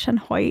have a crush on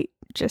Hoyt.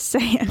 Just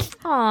saying.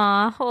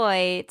 Aw,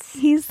 Hoyt.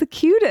 He's the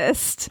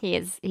cutest.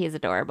 He's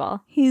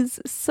adorable. He's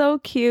so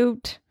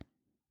cute.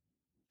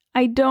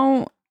 I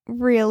don't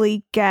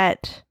really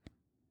get.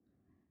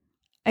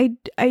 I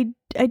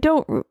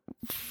don't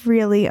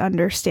really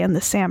understand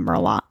the Sam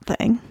Merlot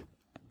thing,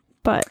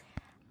 but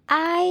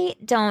I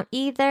don't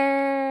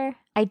either.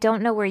 I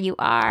don't know where you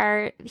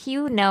are.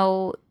 You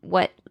know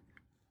what?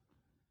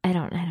 I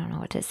don't know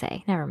what to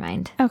say. Never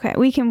mind. okay,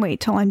 we can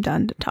wait till I'm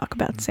done to talk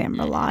about Sam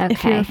Merlot.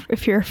 Okay.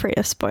 If you're afraid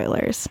of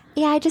spoilers,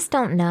 Yeah, I just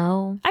don't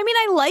know. I mean,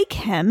 I like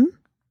him.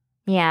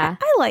 Yeah.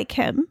 I like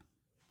him.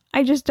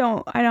 I just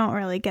don't. I don't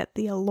really get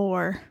the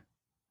allure.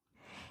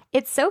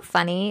 It's so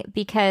funny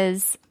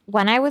because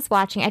when I was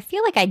watching, I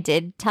feel like I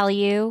did tell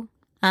you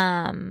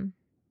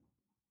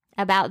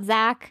about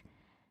Zach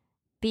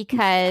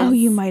because Oh,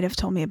 you might have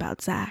told me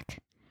about Zach.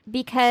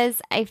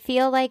 because I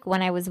feel like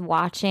when I was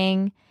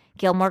watching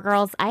Gilmore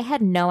Girls, I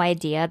had no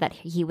idea that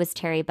he was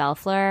Terry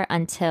Belfleur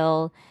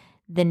until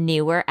the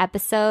newer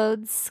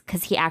episodes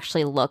because he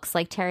actually looks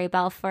like Terry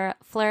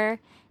Belfleur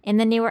in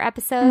the newer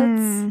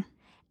episodes.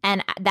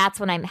 And that's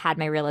when I had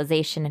my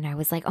realization and I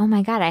was like, oh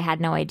my God, I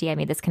had no idea I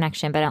made this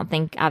connection, but I don't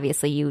think,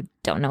 obviously, you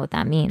don't know what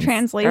that means. Or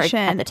Translation: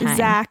 at the time.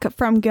 Zach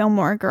from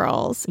Gilmore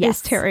Girls Yes.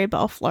 is Terry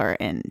Belfleur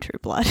in True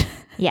Blood.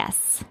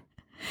 Yes,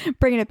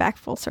 Bringing it back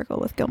full circle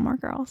with Gilmore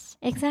Girls.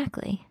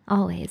 exactly.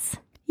 Always.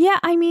 Yeah,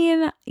 I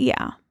mean,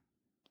 yeah,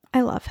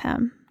 I love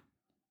him.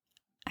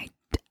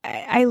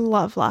 I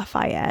love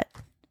Lafayette.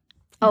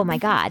 Oh my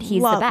God,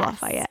 he's love the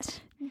best. Lafayette.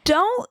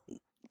 Don't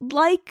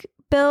like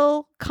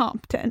Bill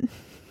Compton.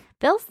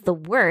 Bill's the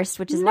worst,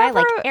 which is why I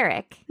like Never-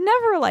 Eric.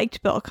 Never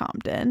liked Bill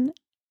Compton.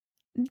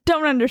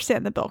 Don't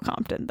understand the Bill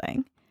Compton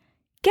thing.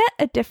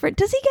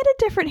 Does he get a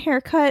different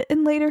haircut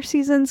in later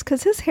seasons?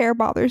 Because his hair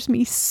bothers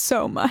me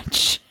so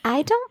much.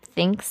 I don't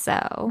think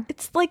so.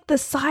 It's like the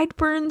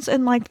sideburns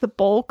and like the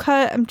bowl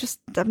cut. I'm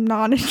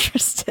not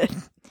interested.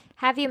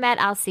 Have you met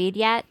Alcide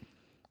yet?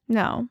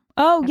 No.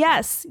 Oh, Okay.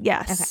 yes.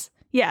 Yes. Okay.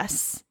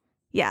 Yes.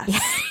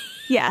 Yes.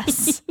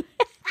 Yes.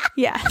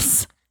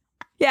 Yes.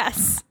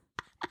 Yes.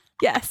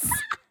 Yes.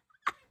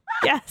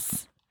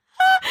 Yes.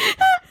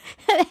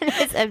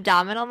 His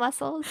abdominal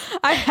muscles?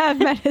 I have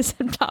met his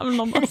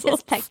abdominal His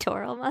muscles.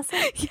 pectoral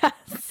muscles?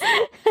 Yes.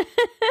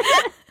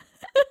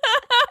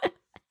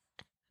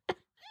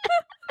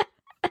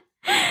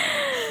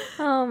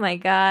 Oh my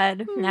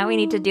God. Now we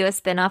need to do a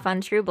spin-off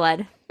on True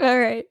Blood. All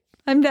right.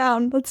 I'm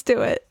down. Let's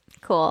do it.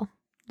 Cool.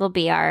 They'll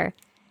be our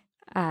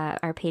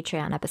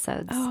Patreon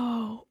episodes.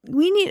 Oh,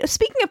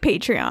 speaking of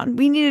Patreon,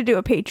 we need to do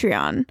a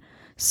Patreon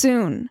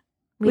soon.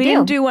 We do.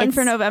 didn't do one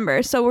for It's-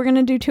 November, so we're going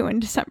to do 2 in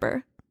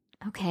December.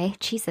 Okay,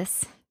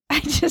 Jesus. I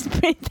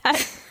just made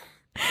that.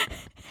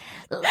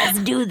 Let's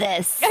do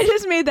this. I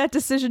just made that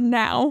decision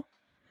now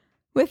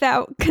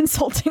without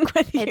consulting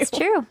with you. It's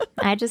true.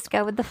 I just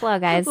go with the flow,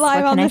 guys.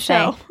 Live what on can the I say?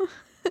 show.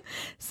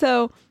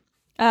 So,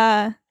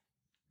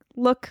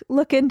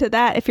 look into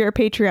that if you're a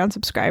Patreon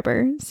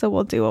subscriber. So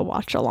we'll do a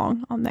watch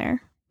along on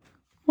there.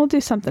 We'll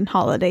do something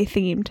holiday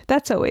themed.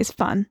 That's always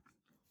fun.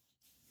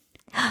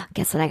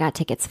 Guess what I got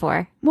tickets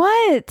for?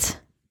 What?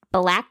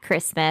 Black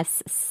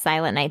Christmas,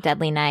 Silent Night,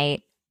 Deadly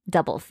Night,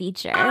 double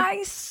feature.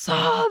 I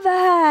saw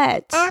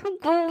that. I'm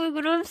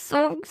going. I'm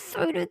so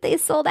excited. They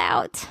sold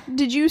out.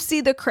 Did you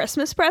see the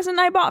Christmas present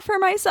I bought for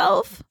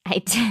myself? I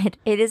did.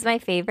 It is my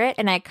favorite,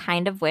 and I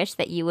kind of wish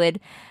that you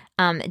would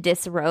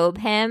disrobe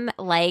him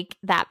like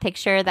that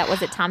picture that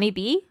was it Tommy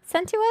B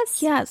sent to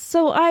us. Yeah,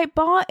 so I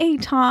bought a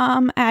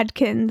Tom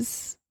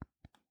Adkins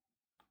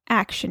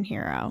action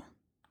hero.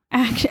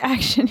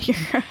 Action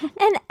hero.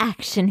 An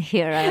action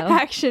hero.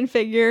 Action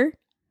figure.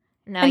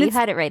 No, And you it's-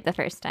 had it right the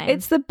first time.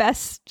 It's the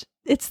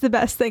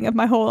best thing of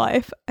my whole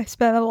life. I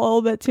spent a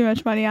little bit too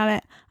much money on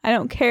it. I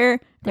don't care. I'm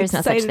There's no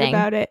such excited thing.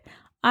 about it.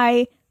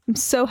 I am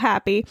so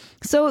happy.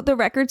 So the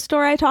record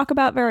store I talk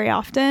about very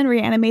often,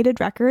 Reanimated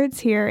Records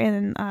here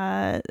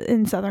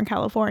in Southern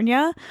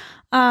California,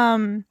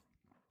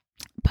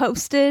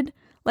 posted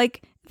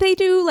like they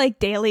do like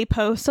daily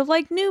posts of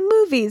like new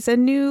movies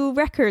and new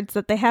records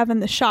that they have in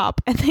the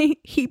shop, and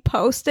he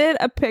posted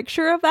a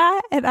picture of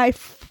that and I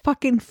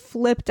fucking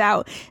flipped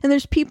out. And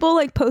there's people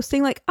like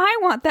posting like, I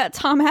want that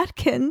Tom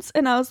Atkins,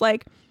 and I was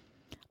like,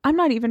 I'm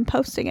not even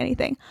posting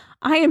anything.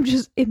 I am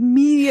just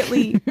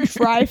immediately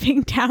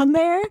driving down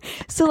there.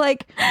 So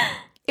like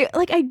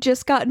I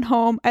just gotten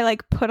home. I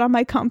like put on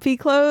my comfy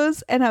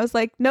clothes and I was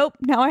like, nope,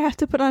 now I have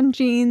to put on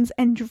jeans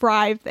and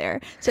drive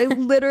there. So I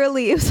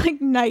literally, it was like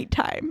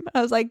nighttime.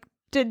 I was like,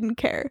 didn't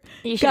care.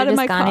 you should got have in just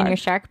my gone in car. your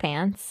shark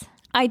pants.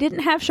 I didn't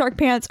have shark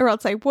pants, or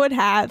else I would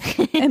have.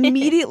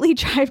 Immediately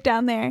drive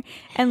down there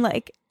and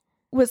like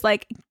was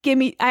like, give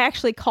me. I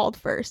actually called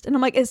first, and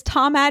I'm like, is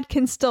Tom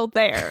Adkins still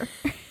there?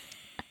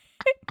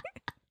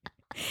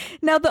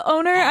 Now the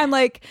owner I'm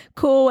like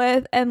cool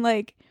with, and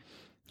like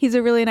he's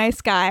a really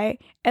nice guy,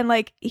 and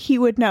like he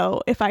would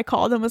know if I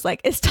called and was like,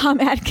 is Tom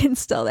Adkins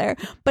still there?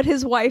 But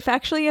his wife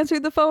actually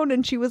answered the phone,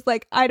 and she was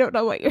like, I don't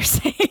know what you're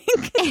saying.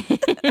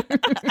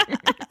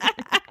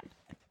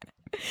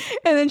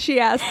 And then she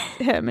asked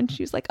him, and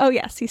she was like, oh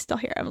yes, he's still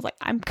here. I was like,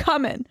 I'm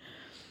coming.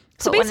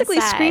 So Put one basically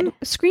aside.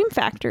 Scream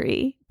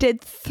Factory did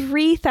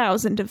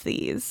 3,000 of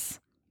these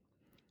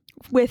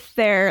with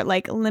their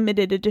like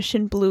limited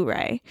edition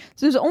Blu-ray.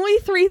 So there's only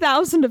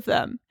 3,000 of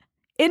them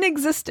in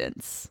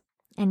existence.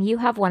 And you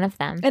have one of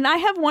them. And I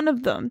have one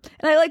of them.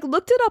 And I like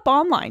looked it up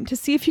online to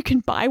see if you can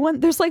buy one.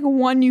 There's like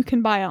one you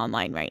can buy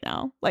online right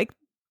now. Like,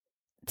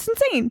 it's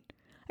insane.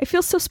 I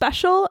feel so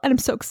special, and I'm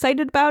so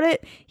excited about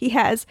it. He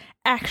has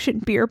action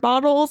beer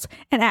bottles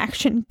and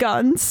action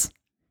guns.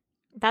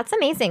 That's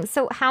amazing.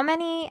 So how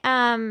many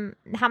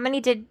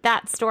did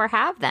that store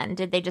have then?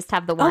 Did they just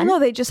have the one? Oh no,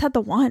 they just had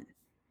the one.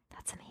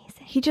 That's amazing.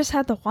 He just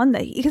had the one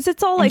because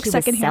it's all And like he was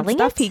secondhand selling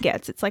stuff it? he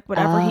gets. It's like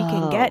whatever he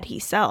can get, Oh. he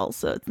sells.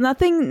 So it's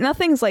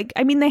nothing's like,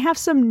 I mean, they have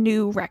some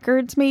new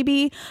records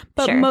maybe,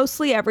 but Sure.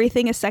 mostly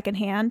everything is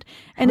secondhand.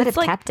 I And would it's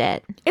have like, kept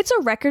it. it's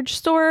a record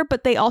store,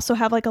 but they also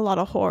have like a lot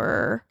of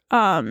horror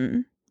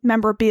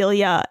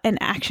memorabilia and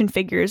action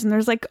figures, and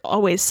there's like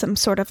always some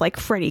sort of like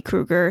Freddy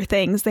Krueger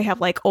things. They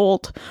have like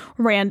old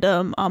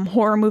random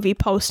horror movie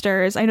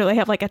posters. I know they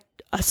have like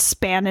a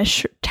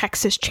Spanish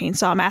Texas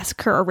Chainsaw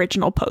Massacre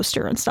original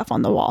poster and stuff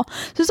on the wall.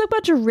 So there's a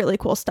bunch of really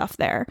cool stuff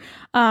there.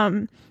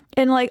 And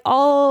like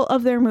all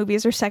of their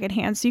movies are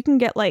secondhand, so you can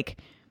get like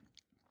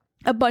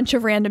a bunch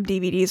of random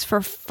DVDs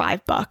for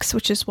 $5,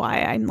 which is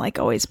why I'm like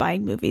always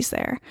buying movies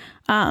there.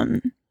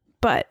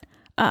 But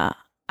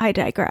I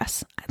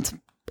digress.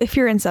 If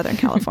you're in Southern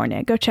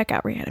California, go check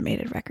out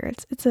Reanimated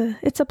Records.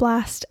 It's a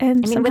blast.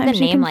 And I mean, with a sometimes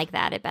you name can- like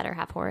that, it better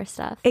have horror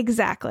stuff.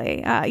 Exactly.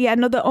 Yeah,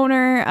 no, the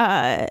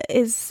owner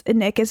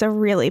Nick is a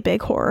really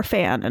big horror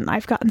fan, and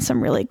I've gotten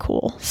some really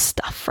cool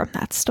stuff from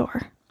that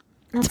store.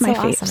 That's It's my so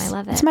awesome. I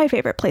love it. It's my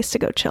favorite place to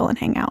go chill and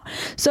hang out.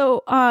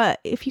 So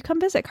if you come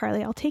visit,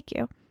 Carly, I'll take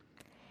you.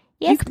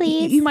 Yes, You-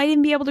 please. You might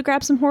even be able to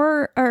grab some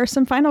horror or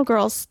some Final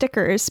Girls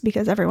stickers,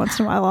 because every once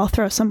in a while I'll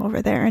throw some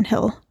over there, and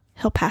he'll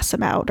pass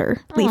them out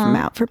or leave them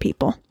out for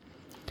people.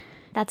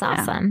 That's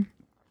awesome.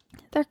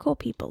 They're cool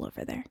people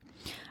over there.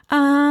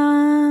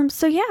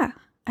 So yeah.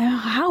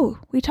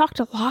 We talked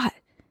a lot.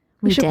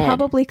 We should did.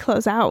 probably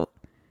close out.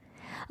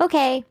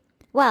 Okay.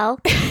 Well,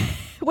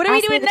 What are we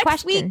Ask me doing the next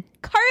question.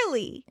 week,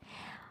 Carly?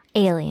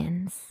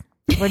 aliens.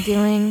 We're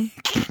doing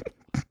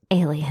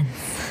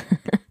aliens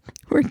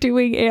We're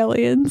doing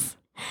aliens.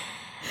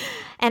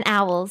 and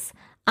owls.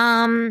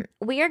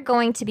 We are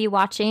going to be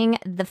watching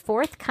The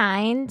Fourth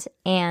Kind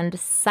and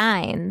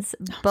Signs,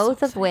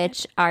 both of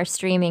which are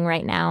streaming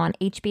right now on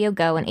HBO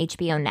Go and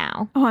HBO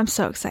Now. Oh, I'm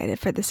so excited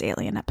for this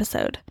alien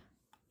episode.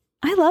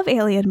 I love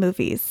alien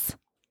movies.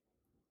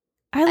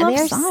 I love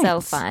They're science. so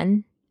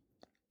fun.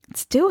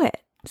 Let's do it.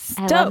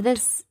 I love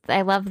this.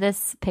 I love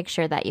this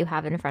picture that you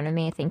have in front of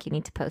me. I think you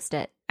need to post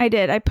it. I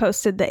did. I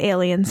posted the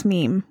aliens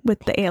meme with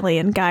the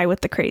alien guy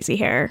with the crazy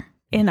hair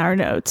in our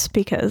notes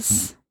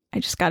because I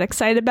just got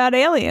excited about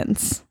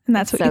aliens. And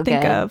that's what So you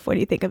think good. of when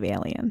you think of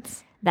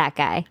aliens. That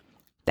guy.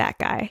 That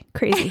guy,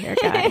 crazy hair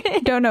guy.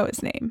 Don't know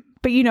his name,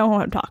 but you know who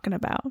I'm talking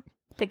about.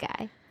 The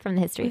guy from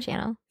the History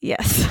Channel.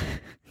 Yes.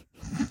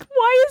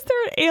 Why is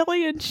there an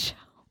alien show?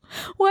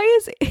 Why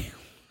is there an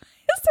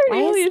Why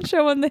is- alien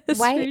show on the History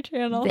why-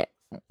 Channel?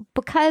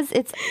 Because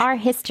it's our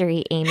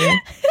history, Amy.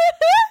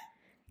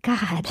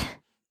 God.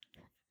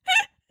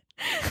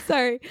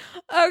 Sorry.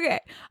 Okay.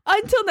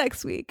 Until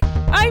next week,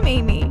 I'm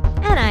Amy.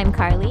 And I'm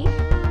Carly.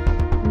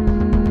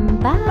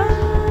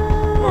 Bye.